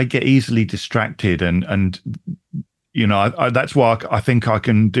I get easily distracted, and you know that's why I think I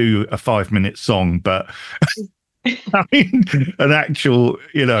can do a 5 minute song, but I mean an actual,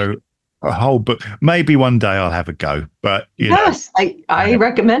 a whole book. Maybe one day I'll have a go, but Yes, I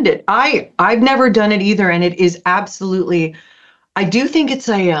recommend it. I've never done it either, and it is absolutely. I do think it's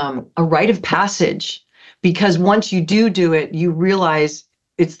a rite of passage because once you do it, you realize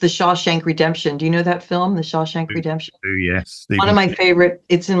it's the Shawshank Redemption. Do you know that film, The Shawshank Redemption? yes, One of my favorite.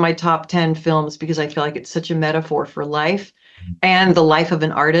 It's in my top 10 films because I feel like it's such a metaphor for life and the life of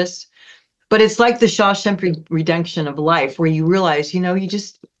an artist. But it's like the Shawshank Redemption of life, where you realize, you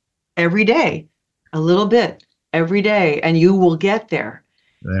just every day, a little bit every day, and you will get there.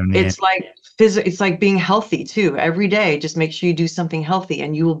 It's like it's like being healthy too. Every day, just make sure you do something healthy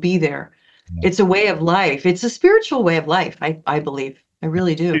and you will be there. It's a way of life. It's a spiritual way of life, I believe. I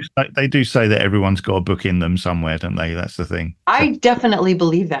really do. They do say that everyone's got a book in them somewhere, don't they? That's the thing. I definitely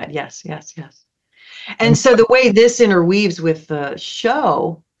believe that. Yes, yes, yes. And so the way this interweaves with the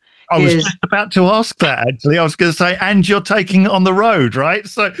show I was is just about to ask that, actually. I was going to say, and you're taking it on the road, right?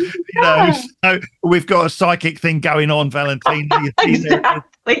 So, so we've got a psychic thing going on, Valentina.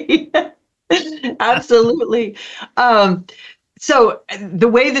 Exactly. Absolutely. So the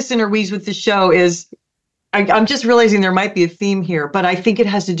way this interweaves with the show is, I'm just realizing there might be a theme here, but I think it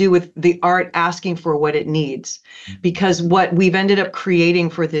has to do with the art asking for what it needs. Because what we've ended up creating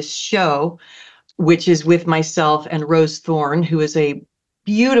for this show, which is with myself and Rose Thorne, who is a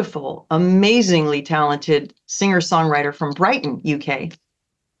beautiful, amazingly talented singer-songwriter from Brighton, UK,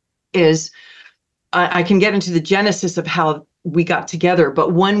 is I can get into the genesis of how we got together.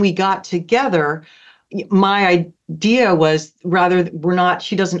 But when we got together, my idea was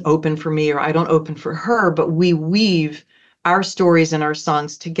she doesn't open for me or I don't open for her, but we weave our stories and our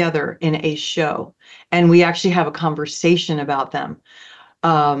songs together in a show. And we actually have a conversation about them.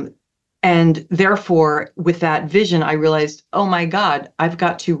 And therefore, with that vision, I realized, oh my God, I've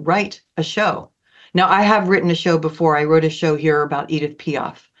got to write a show. Now, I have written a show before. I wrote a show here about Edith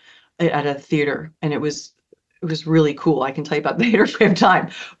Piaf at a theater, and it was really cool. I can tell you about that later if we have time.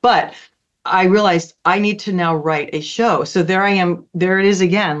 But I realized I need to now write a show. So there I am. There it is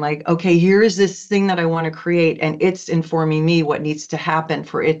again. Like, okay, here is this thing that I want to create, and it's informing me what needs to happen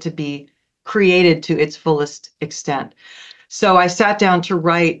for it to be created to its fullest extent. So I sat down to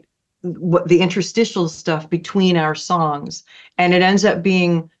write what the interstitial stuff between our songs, and it ends up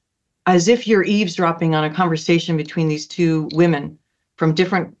being as if you're eavesdropping on a conversation between these two women from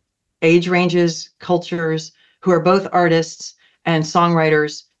different age ranges, cultures, who are both artists and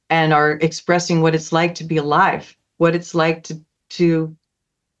songwriters and are expressing what it's like to be alive, what it's like to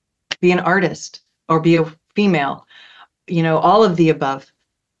be an artist or be a female, all of the above.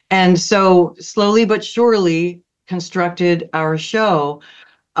 And so slowly but surely constructed our show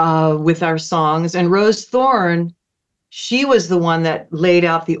with our songs. And Rose Thorne, she was the one that laid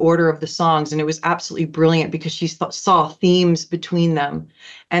out the order of the songs, and it was absolutely brilliant because she saw themes between them.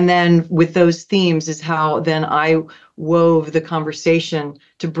 And then with those themes is how then I wove the conversation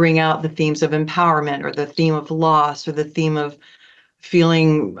to bring out the themes of empowerment or the theme of loss or the theme of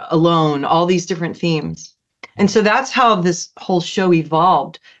feeling alone, all these different themes. And so that's how this whole show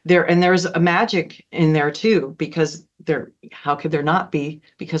evolved there. And there's a magic in there too, because how could there not be,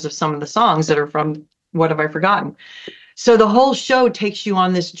 because of some of the songs that are from What Have I Forgotten? So the whole show takes you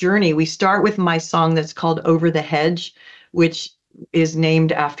on this journey. We start with my song that's called Over the Hedge, which is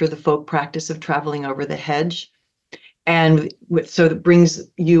named after the folk practice of traveling over the hedge. And so that brings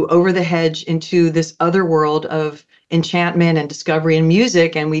you over the hedge into this other world of enchantment and discovery and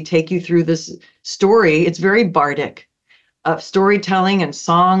music. And we take you through this story. It's very bardic of storytelling and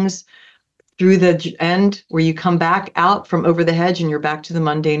songs through the end where you come back out from over the hedge and you're back to the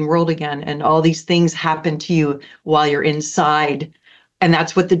mundane world again. And all these things happen to you while you're inside. And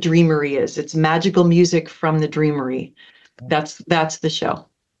that's what the dreamery is. It's magical music from the dreamery. That's the show.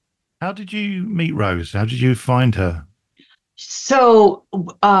 How did you meet Rose? How did you find her? So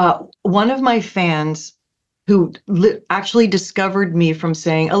one of my fans who actually discovered me from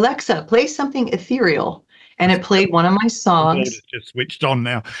saying, Alexa, play something ethereal. And it played one of my songs. It's just switched on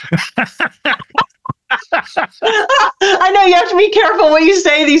now. I know you have to be careful what you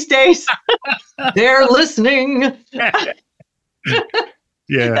say these days. They're listening.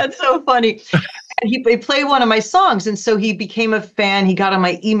 Yeah. That's so funny. And he played one of my songs. And so he became a fan. He got on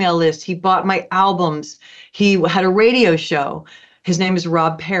my email list. He bought my albums. He had a radio show. His name is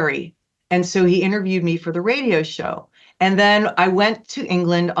Rob Perry. And so he interviewed me for the radio show. And then I went to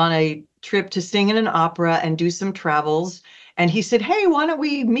England on a trip to sing in an opera and do some travels. And he said, "Hey, why don't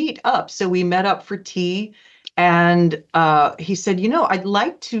we meet up?" So we met up for tea. And he said, I'd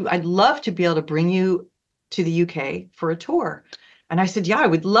love to be able to bring you to the UK for a tour. And I said, "Yeah, I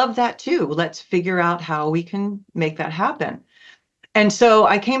would love that too. Let's figure out how we can make that happen." And so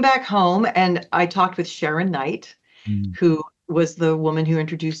I came back home and I talked with Sharon Knight, who was the woman who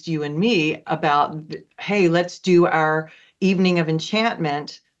introduced you and me, about, hey, let's do our evening of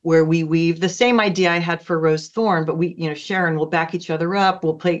enchantment where we weave the same idea I had for Rose Thorn, but we, Sharon will back each other up,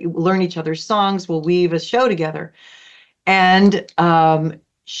 we'll learn each other's songs, we'll weave a show together. And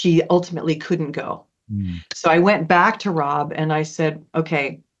she ultimately couldn't go. So I went back to Rob and I said,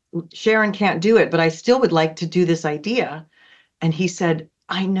 "Okay, Sharon can't do it, but I still would like to do this idea." And he said,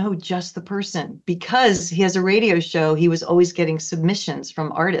 "I know just the person." Because he has a radio show, he was always getting submissions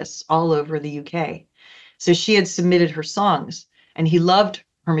from artists all over the UK. So she had submitted her songs and he loved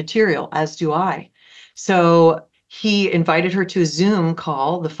her material, as do I. So he invited her to a Zoom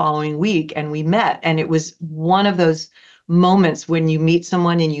call the following week and we met. And it was one of those moments when you meet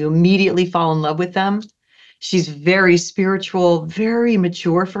someone and you immediately fall in love with them. She's very spiritual, very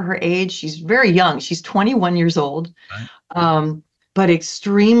mature for her age. She's very young. She's 21 years old. Right. But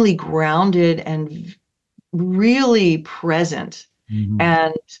extremely grounded and really present.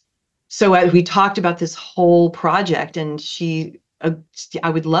 And so as we talked about this whole project, and I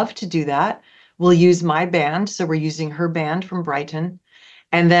would love to do that. We'll use my band. So we're using her band from Brighton.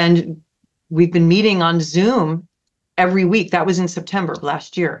 And then we've been meeting on Zoom every week. That was in September of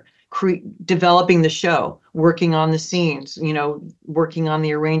last year, developing the show, working on the scenes, working on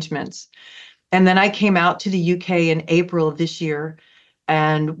the arrangements. And then I came out to the UK in April of this year,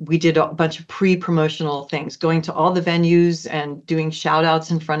 and we did a bunch of pre-promotional things, going to all the venues and doing shout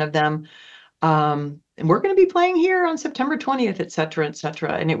outs in front of them. And we're going to be playing here on September 20th, et cetera, et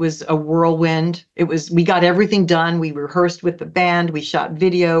cetera. And it was a whirlwind. We got everything done. We rehearsed with the band. We shot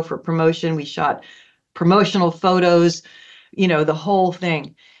video for promotion. We shot promotional photos, the whole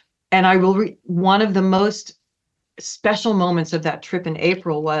thing. And one of the most special moments of that trip in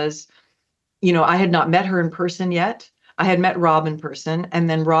April was, I had not met her in person yet. I had met Rob in person, and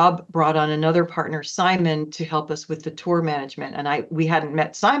then Rob brought on another partner, Simon, to help us with the tour management. And we hadn't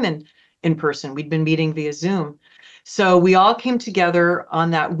met Simon in person. We'd been meeting via Zoom. So we all came together on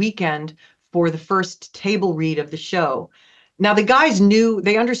that weekend for the first table read of the show. Now, the guys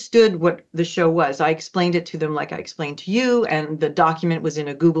they understood what the show was. I explained it to them like I explained to you, and the document was in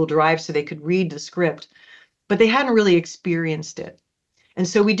a Google Drive so they could read the script, but they hadn't really experienced it. And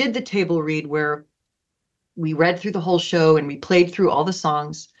so we did the table read where we read through the whole show and we played through all the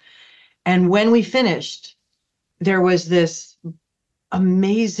songs. And when we finished, there was this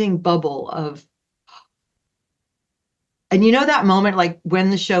amazing bubble of, and that moment, like when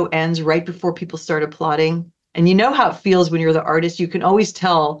the show ends right before people start applauding, and you know how it feels when you're the artist, you can always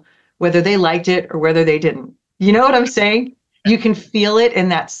tell whether they liked it or whether they didn't. You know what I'm saying? You can feel it in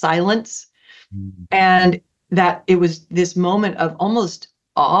that silence. And that it was this moment of almost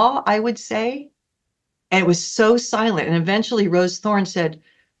awe, I would say. And it was so silent. And eventually Rose Thorn said,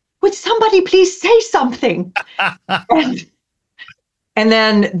 "Would somebody please say something?" and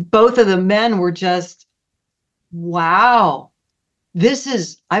then both of the men were just, wow,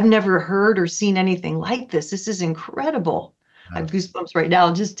 I've never heard or seen anything like this. This is incredible. I have goosebumps right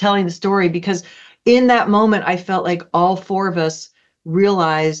now just telling the story, because in that moment, I felt like all four of us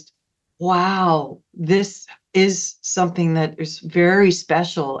realized, wow, this is something that is very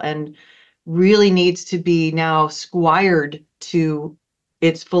special and really needs to be now squired to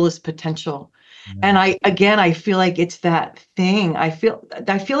its fullest potential. And I feel like it's that thing. I feel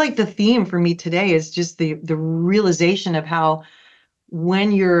like the theme for me today is just the realization of how,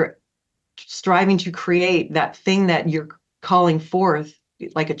 when you're striving to create that thing that you're calling forth,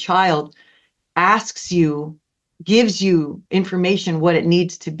 like a child gives you information, what it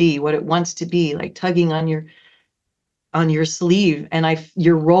needs to be, what it wants to be, like tugging on your sleeve. And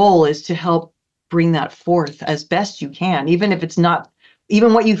your role is to help bring that forth as best you can, even if it's not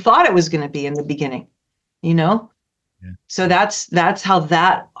even what you thought it was going to be in the beginning, Yeah. So that's how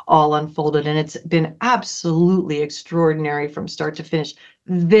that all unfolded. And it's been absolutely extraordinary from start to finish.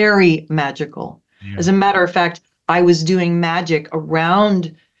 Very magical. Yeah. As a matter of fact, I was doing magic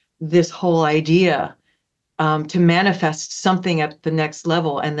around this whole idea to manifest something at the next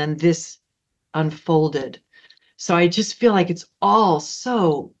level. And then this unfolded. So I just feel like it's all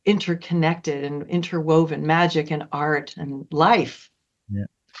so interconnected and interwoven, magic and art and life.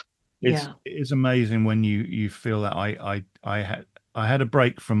 Yeah. It's amazing when you feel that. I I had a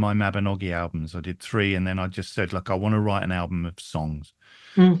break from my Mabinogi albums. I did 3, and then I just said, look, I want to write an album of songs.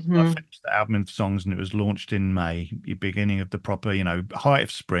 I Hmm. finished the album of songs, and it was launched in May, the beginning of the proper, height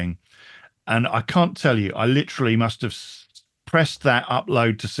of spring. And I can't tell you, I literally must have pressed that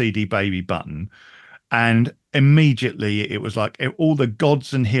upload to CD Baby button, and immediately it was like all the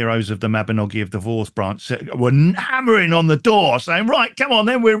gods and heroes of the Mabinogi of the Fourth Branch were hammering on the door saying, right, come on,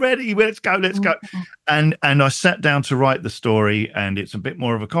 then we're ready. Let's go. And I sat down to write the story, and it's a bit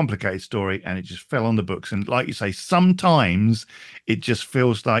more of a complicated story, and it just fell on the books. And like you say, sometimes it just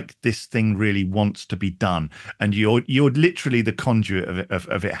feels like this thing really wants to be done, and you're literally the conduit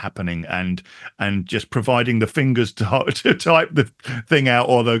of it happening, and just providing the fingers to type the thing out,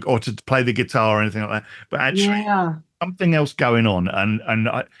 or to play the guitar or anything like that. But actually, Yeah. something else going on, and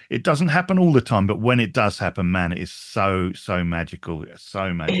it doesn't happen all the time, but when it does happen, man, it is so magical. It's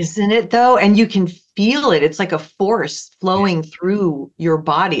so magical. Isn't it though? And you can feel it. It's like a force flowing through your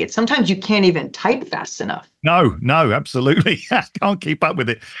body. It's sometimes you can't even type fast enough. No, absolutely. I can't keep up with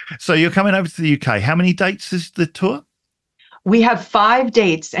it. So you're coming over to the UK. How many dates is the tour? We have 5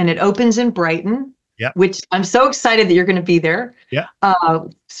 dates, and it opens in Brighton. Yeah. Which I'm so excited that you're going to be there. Yeah.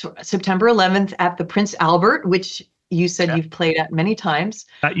 September 11th at the Prince Albert, which you said you've played at many times.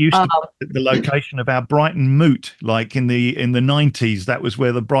 That used to be the location of our Brighton Moot, like in the 90s. That was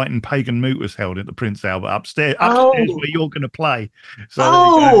where the Brighton Pagan Moot was held, at the Prince Albert upstairs where you're going to play. So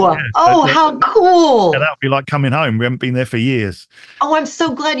how cool! Yeah, that would be like coming home. We haven't been there for years. Oh, I'm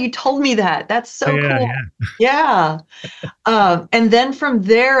so glad you told me that. That's so cool. Yeah. And then from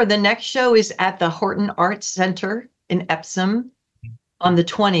there, the next show is at the Horton Arts Center in Epsom on the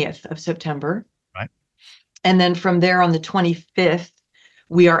 20th of September. Right. And then from there on the 25th,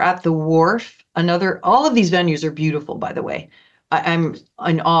 we are at the Wharf. All of these venues are beautiful, by the way. I'm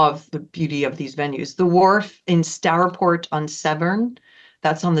in awe of the beauty of these venues. The Wharf in Stourport on Severn,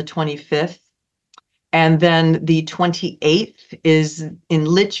 that's on the 25th. And then the 28th is in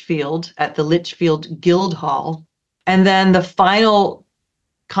Lichfield at the Lichfield Guildhall. And then the final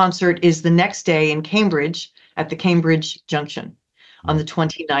concert is the next day in Cambridge at the Cambridge Junction on the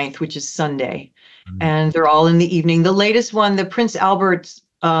 29th, which is Sunday. And they're all in the evening. The latest one, the Prince Albert,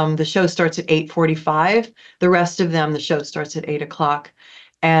 the show starts at 8:45. The rest of them, the show starts at 8 o'clock.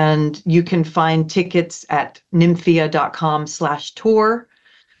 And you can find tickets at nymphia.com/tour.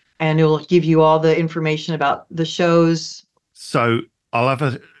 And it will give you all the information about the shows. So I'll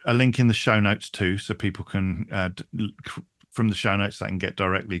have a link in the show notes too, so people can, from the show notes, they can get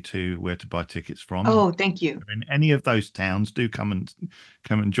directly to where to buy tickets from. Oh, thank you. In any of those towns, do come and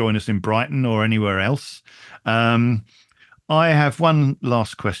join us in Brighton or anywhere else. I have one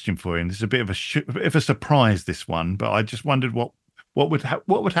last question for you, and it's a bit of a surprise, this one, but I just wondered what would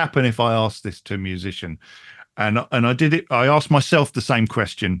happen if I asked this to a musician. And I did it. I asked myself the same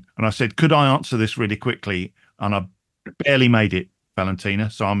question, and I said, could I answer this really quickly? And I barely made it, Valentina.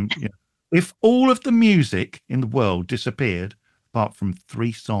 So if all of the music in the world disappeared apart from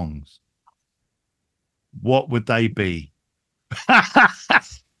 3 songs, what would they be?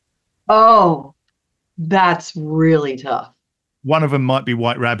 Oh, that's really tough. One of them might be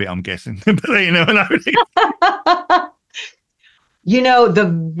White Rabbit, I'm guessing. But you never know.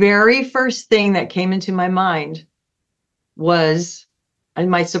 The very first thing that came into my mind was, it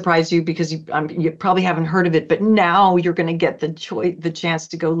might surprise you because you probably haven't heard of it, but now you're going to get the chance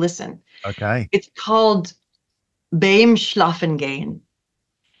to go listen. Okay. It's called Beim Schlafen gehen,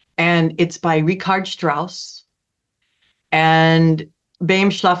 and it's by Richard Strauss. And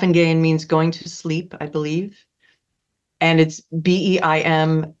Beim Schlafen gehen means going to sleep, I believe. And it's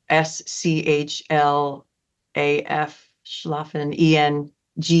BEIMSCHLAF Schlafen,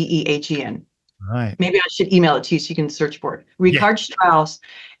 ENGEHEN. Right. Maybe I should email it to you so you can search for it. Richard Strauss,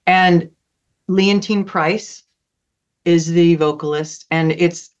 and Leontine Price is the vocalist, and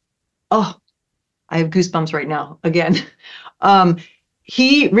I have goosebumps right now again.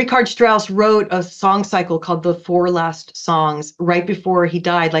 Richard Strauss wrote a song cycle called The 4 Last Songs right before he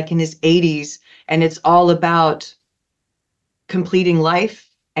died, like in his 80s, and it's all about completing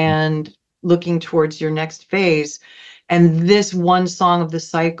life and looking towards your next phase. And this one song of the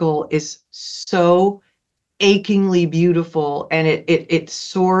cycle is so achingly beautiful, and it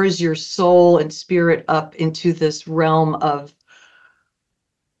soars your soul and spirit up into this realm of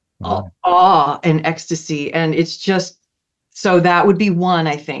awe and ecstasy. And it's just, so that would be one,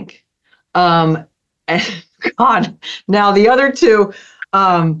 I think. And God, now the other 2,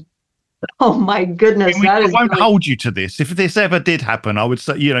 oh my goodness. I won't hold you to this. If this ever did happen, I would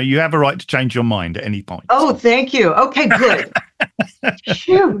say, you have a right to change your mind at any point. Oh, thank you. Okay, good.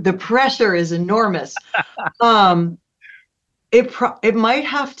 Phew, the pressure is enormous. It might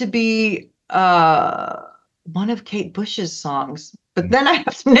have to be one of Kate Bush's songs, but then I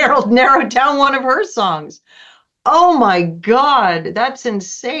have to narrow down one of her songs. Oh my God, that's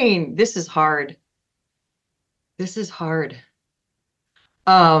insane. This is hard. This is hard.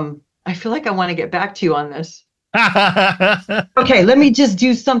 I feel like I want to get back to you on this. Okay, let me just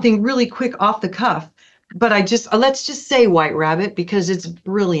do something really quick off the cuff. But let's just say White Rabbit because it's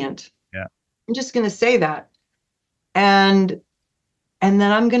brilliant. Yeah. I'm just gonna say that. And then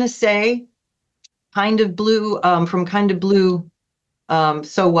I'm gonna say Kind of Blue, from Kind of Blue,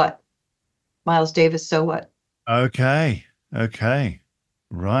 So What? Miles Davis, So What? Okay.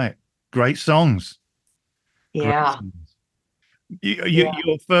 Right. Great songs. Yeah. Your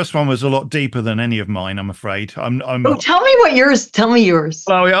first one was a lot deeper than any of mine, I'm afraid. Tell me what yours. Tell me yours.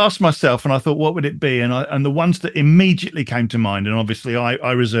 Well, I asked myself, and I thought, what would it be? And the ones that immediately came to mind, and obviously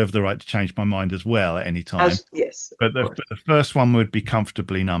I reserve the right to change my mind as well at any time. Yes. But the first one would be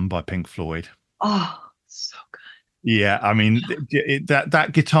 "Comfortably Numb" by Pink Floyd. Oh, so good. Yeah, I mean that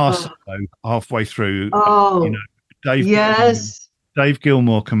guitar solo halfway through. Oh, Dave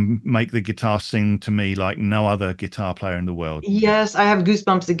Gilmour can make the guitar sing to me like no other guitar player in the world. Yes, I have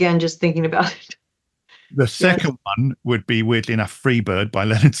goosebumps again just thinking about it. The second one would be, weirdly enough, "Freebird" by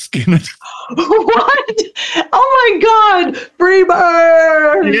Leonard Skinner. What? Oh my God,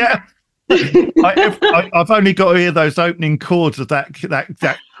 Freebird! Yeah. I've only got to hear those opening chords of that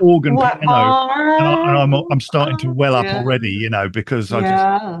organ piano, and I'm starting to well up already, because I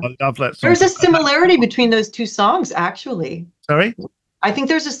love that song. There's a similarity between those two songs, actually. Sorry? I think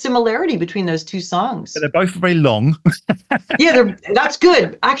there's a similarity between those two songs. They're both very long. Yeah, that's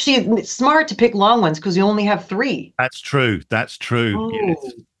good. Actually, it's smart to pick long ones because you only have 3. That's true. Oh.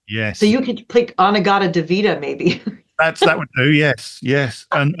 Yes. So you could pick Anagata Davida, maybe. That would do, yes.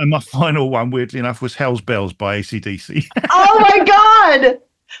 And my final one, weirdly enough, was "Hell's Bells" by AC/DC. Oh my God!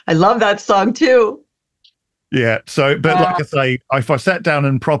 I love that song too. Yeah. So, but like I say, if I sat down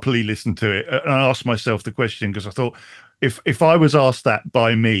and properly listened to it, and I asked myself the question, because I thought, if I was asked that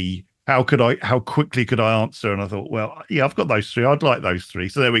by me, how quickly could I answer? And I thought, well, yeah, I've got those 3. I'd like those 3.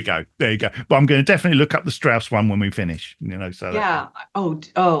 So there we go. There you go. But I'm going to definitely look up the Strauss one when we finish. So yeah.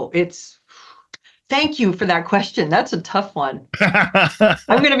 It's. Thank you for that question. That's a tough one. I'm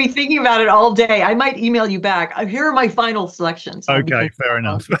going to be thinking about it all day. I might email you back. Here are my final selections. Okay, fair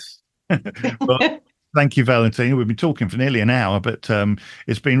enough. Well, thank you, Valentina. We've been talking for nearly an hour, but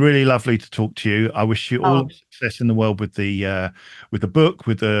it's been really lovely to talk to you. I wish you all success in the world with the book,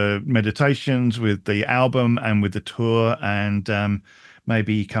 with the meditations, with the album, and with the tour. And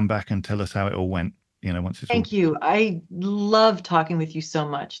maybe come back and tell us how it all went. Once it's Thank you. I love talking with you so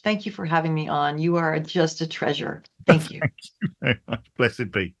much. Thank you for having me on. You are just a treasure. Thank you. Thank you very much. Blessed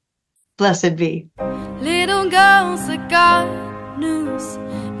be. Blessed be. Little girls that got news.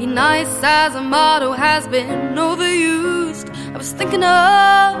 Be nice as a motto has been overused. I was thinking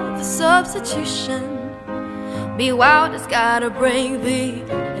of the substitution. Be wild has gotta break the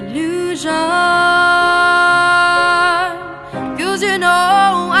illusion. 'Cause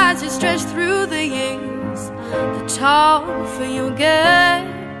as you stretch through the years, the tougher you'll get.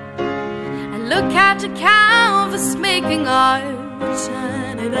 And look at your canvas making art,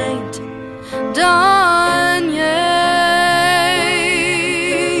 and it ain't done yet.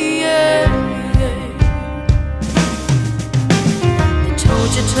 They told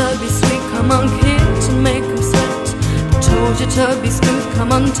you to be sweet, come on kids and make them sweat. They told you to be smooth,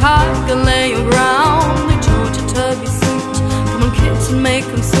 come on tiger, lay your ground. They told you to be sweet, come on kids and make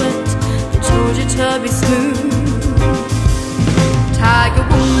them sweat. They told you to be smooth. Tiger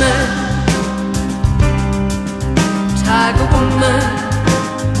woman, tiger woman,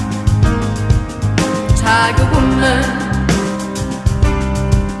 tiger woman.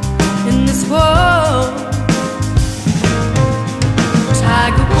 In this world,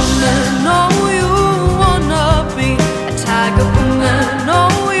 tiger woman, no, you wanna be a tiger woman. No,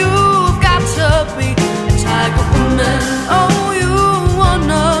 you've got to be a tiger woman. Oh, you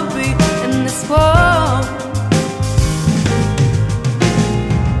wanna be in this world.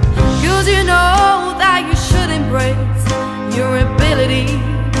 'Cause you know that you should embrace your ability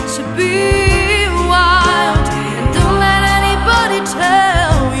to be wild. And don't let anybody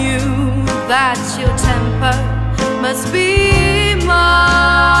tell you that your temper must be mild.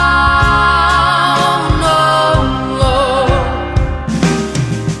 No.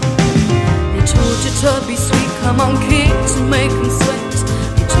 They told you to be sweet, come on kids and make them sweat.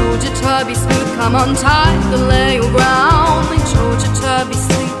 They told you to be smooth, come on tiger, lay your ground. They told you to be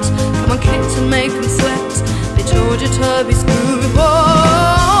sweet, come on kids and make them sweat. They told you to be smooth.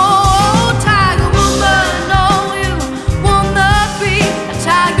 Oh, tiger woman, oh, you wanna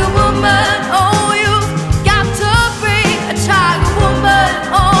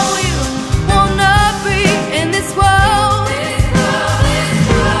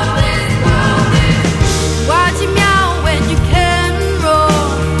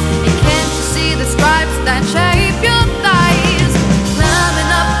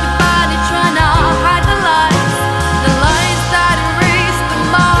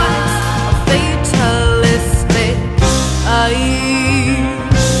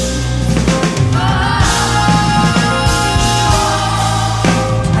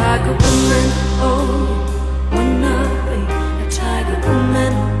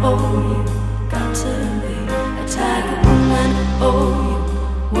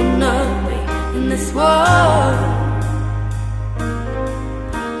world. A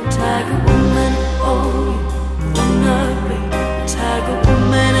tiger woman, oh, you wanna be a tiger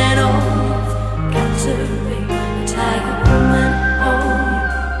woman at all. You've got to be a tiger woman, oh,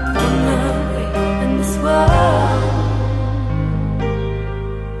 you wanna be in this world.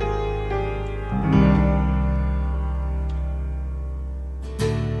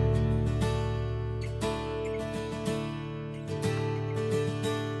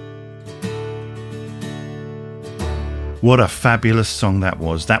 What a fabulous song that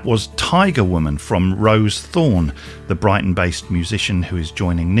was. That was Tiger Woman from Rose Thorn, the Brighton-based musician who is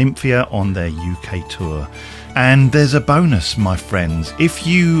joining Nymphia on their UK tour. And there's a bonus, my friends. If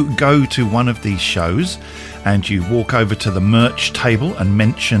you go to one of these shows and you walk over to the merch table and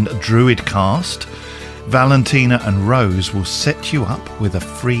mention DruidCast, Valentina and Rose will set you up with a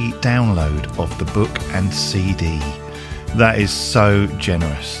free download of the book and CD. That is so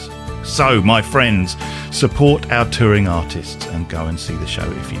generous. So, my friends, support our touring artists and go and see the show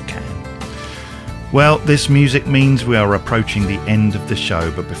if you can. Well, this music means we are approaching the end of the show,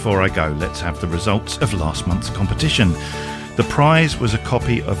 but before I go, let's have the results of last month's competition. The prize was a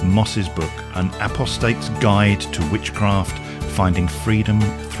copy of Moss's book, An Apostate's Guide to Witchcraft, Finding Freedom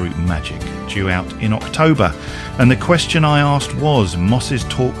Through Magic, due out in October. And the question I asked was, Moss's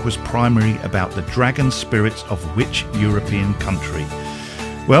talk was primarily about the dragon spirits of which European country?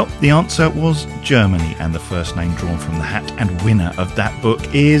 Well, the answer was Germany, and the first name drawn from the hat and winner of that book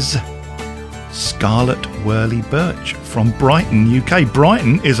is Scarlett Worley Birch from Brighton, UK.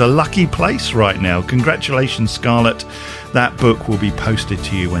 Brighton is a lucky place right now. Congratulations, Scarlett. That book will be posted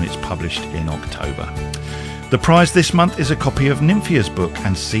to you when it's published in October. The prize this month is a copy of Nymphia's book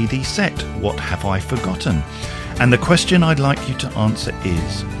and CD set, What Have I Forgotten? And the question I'd like you to answer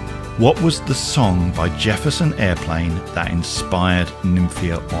is, what was the song by Jefferson Airplane that inspired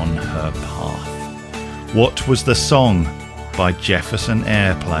Nymphia on her path? What was the song by Jefferson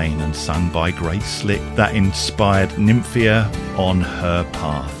Airplane and sung by Grace Slick that inspired Nymphia on her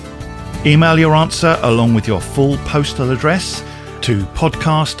path? Email your answer along with your full postal address to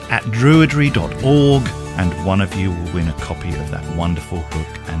podcast@druidry.org and one of you will win a copy of that wonderful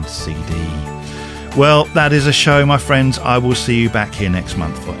book and CD. Well, that is a show, my friends. I will see you back here next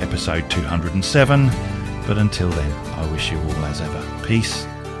month for episode 207. But until then, I wish you all as ever peace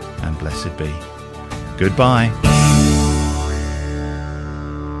and blessed be. Goodbye.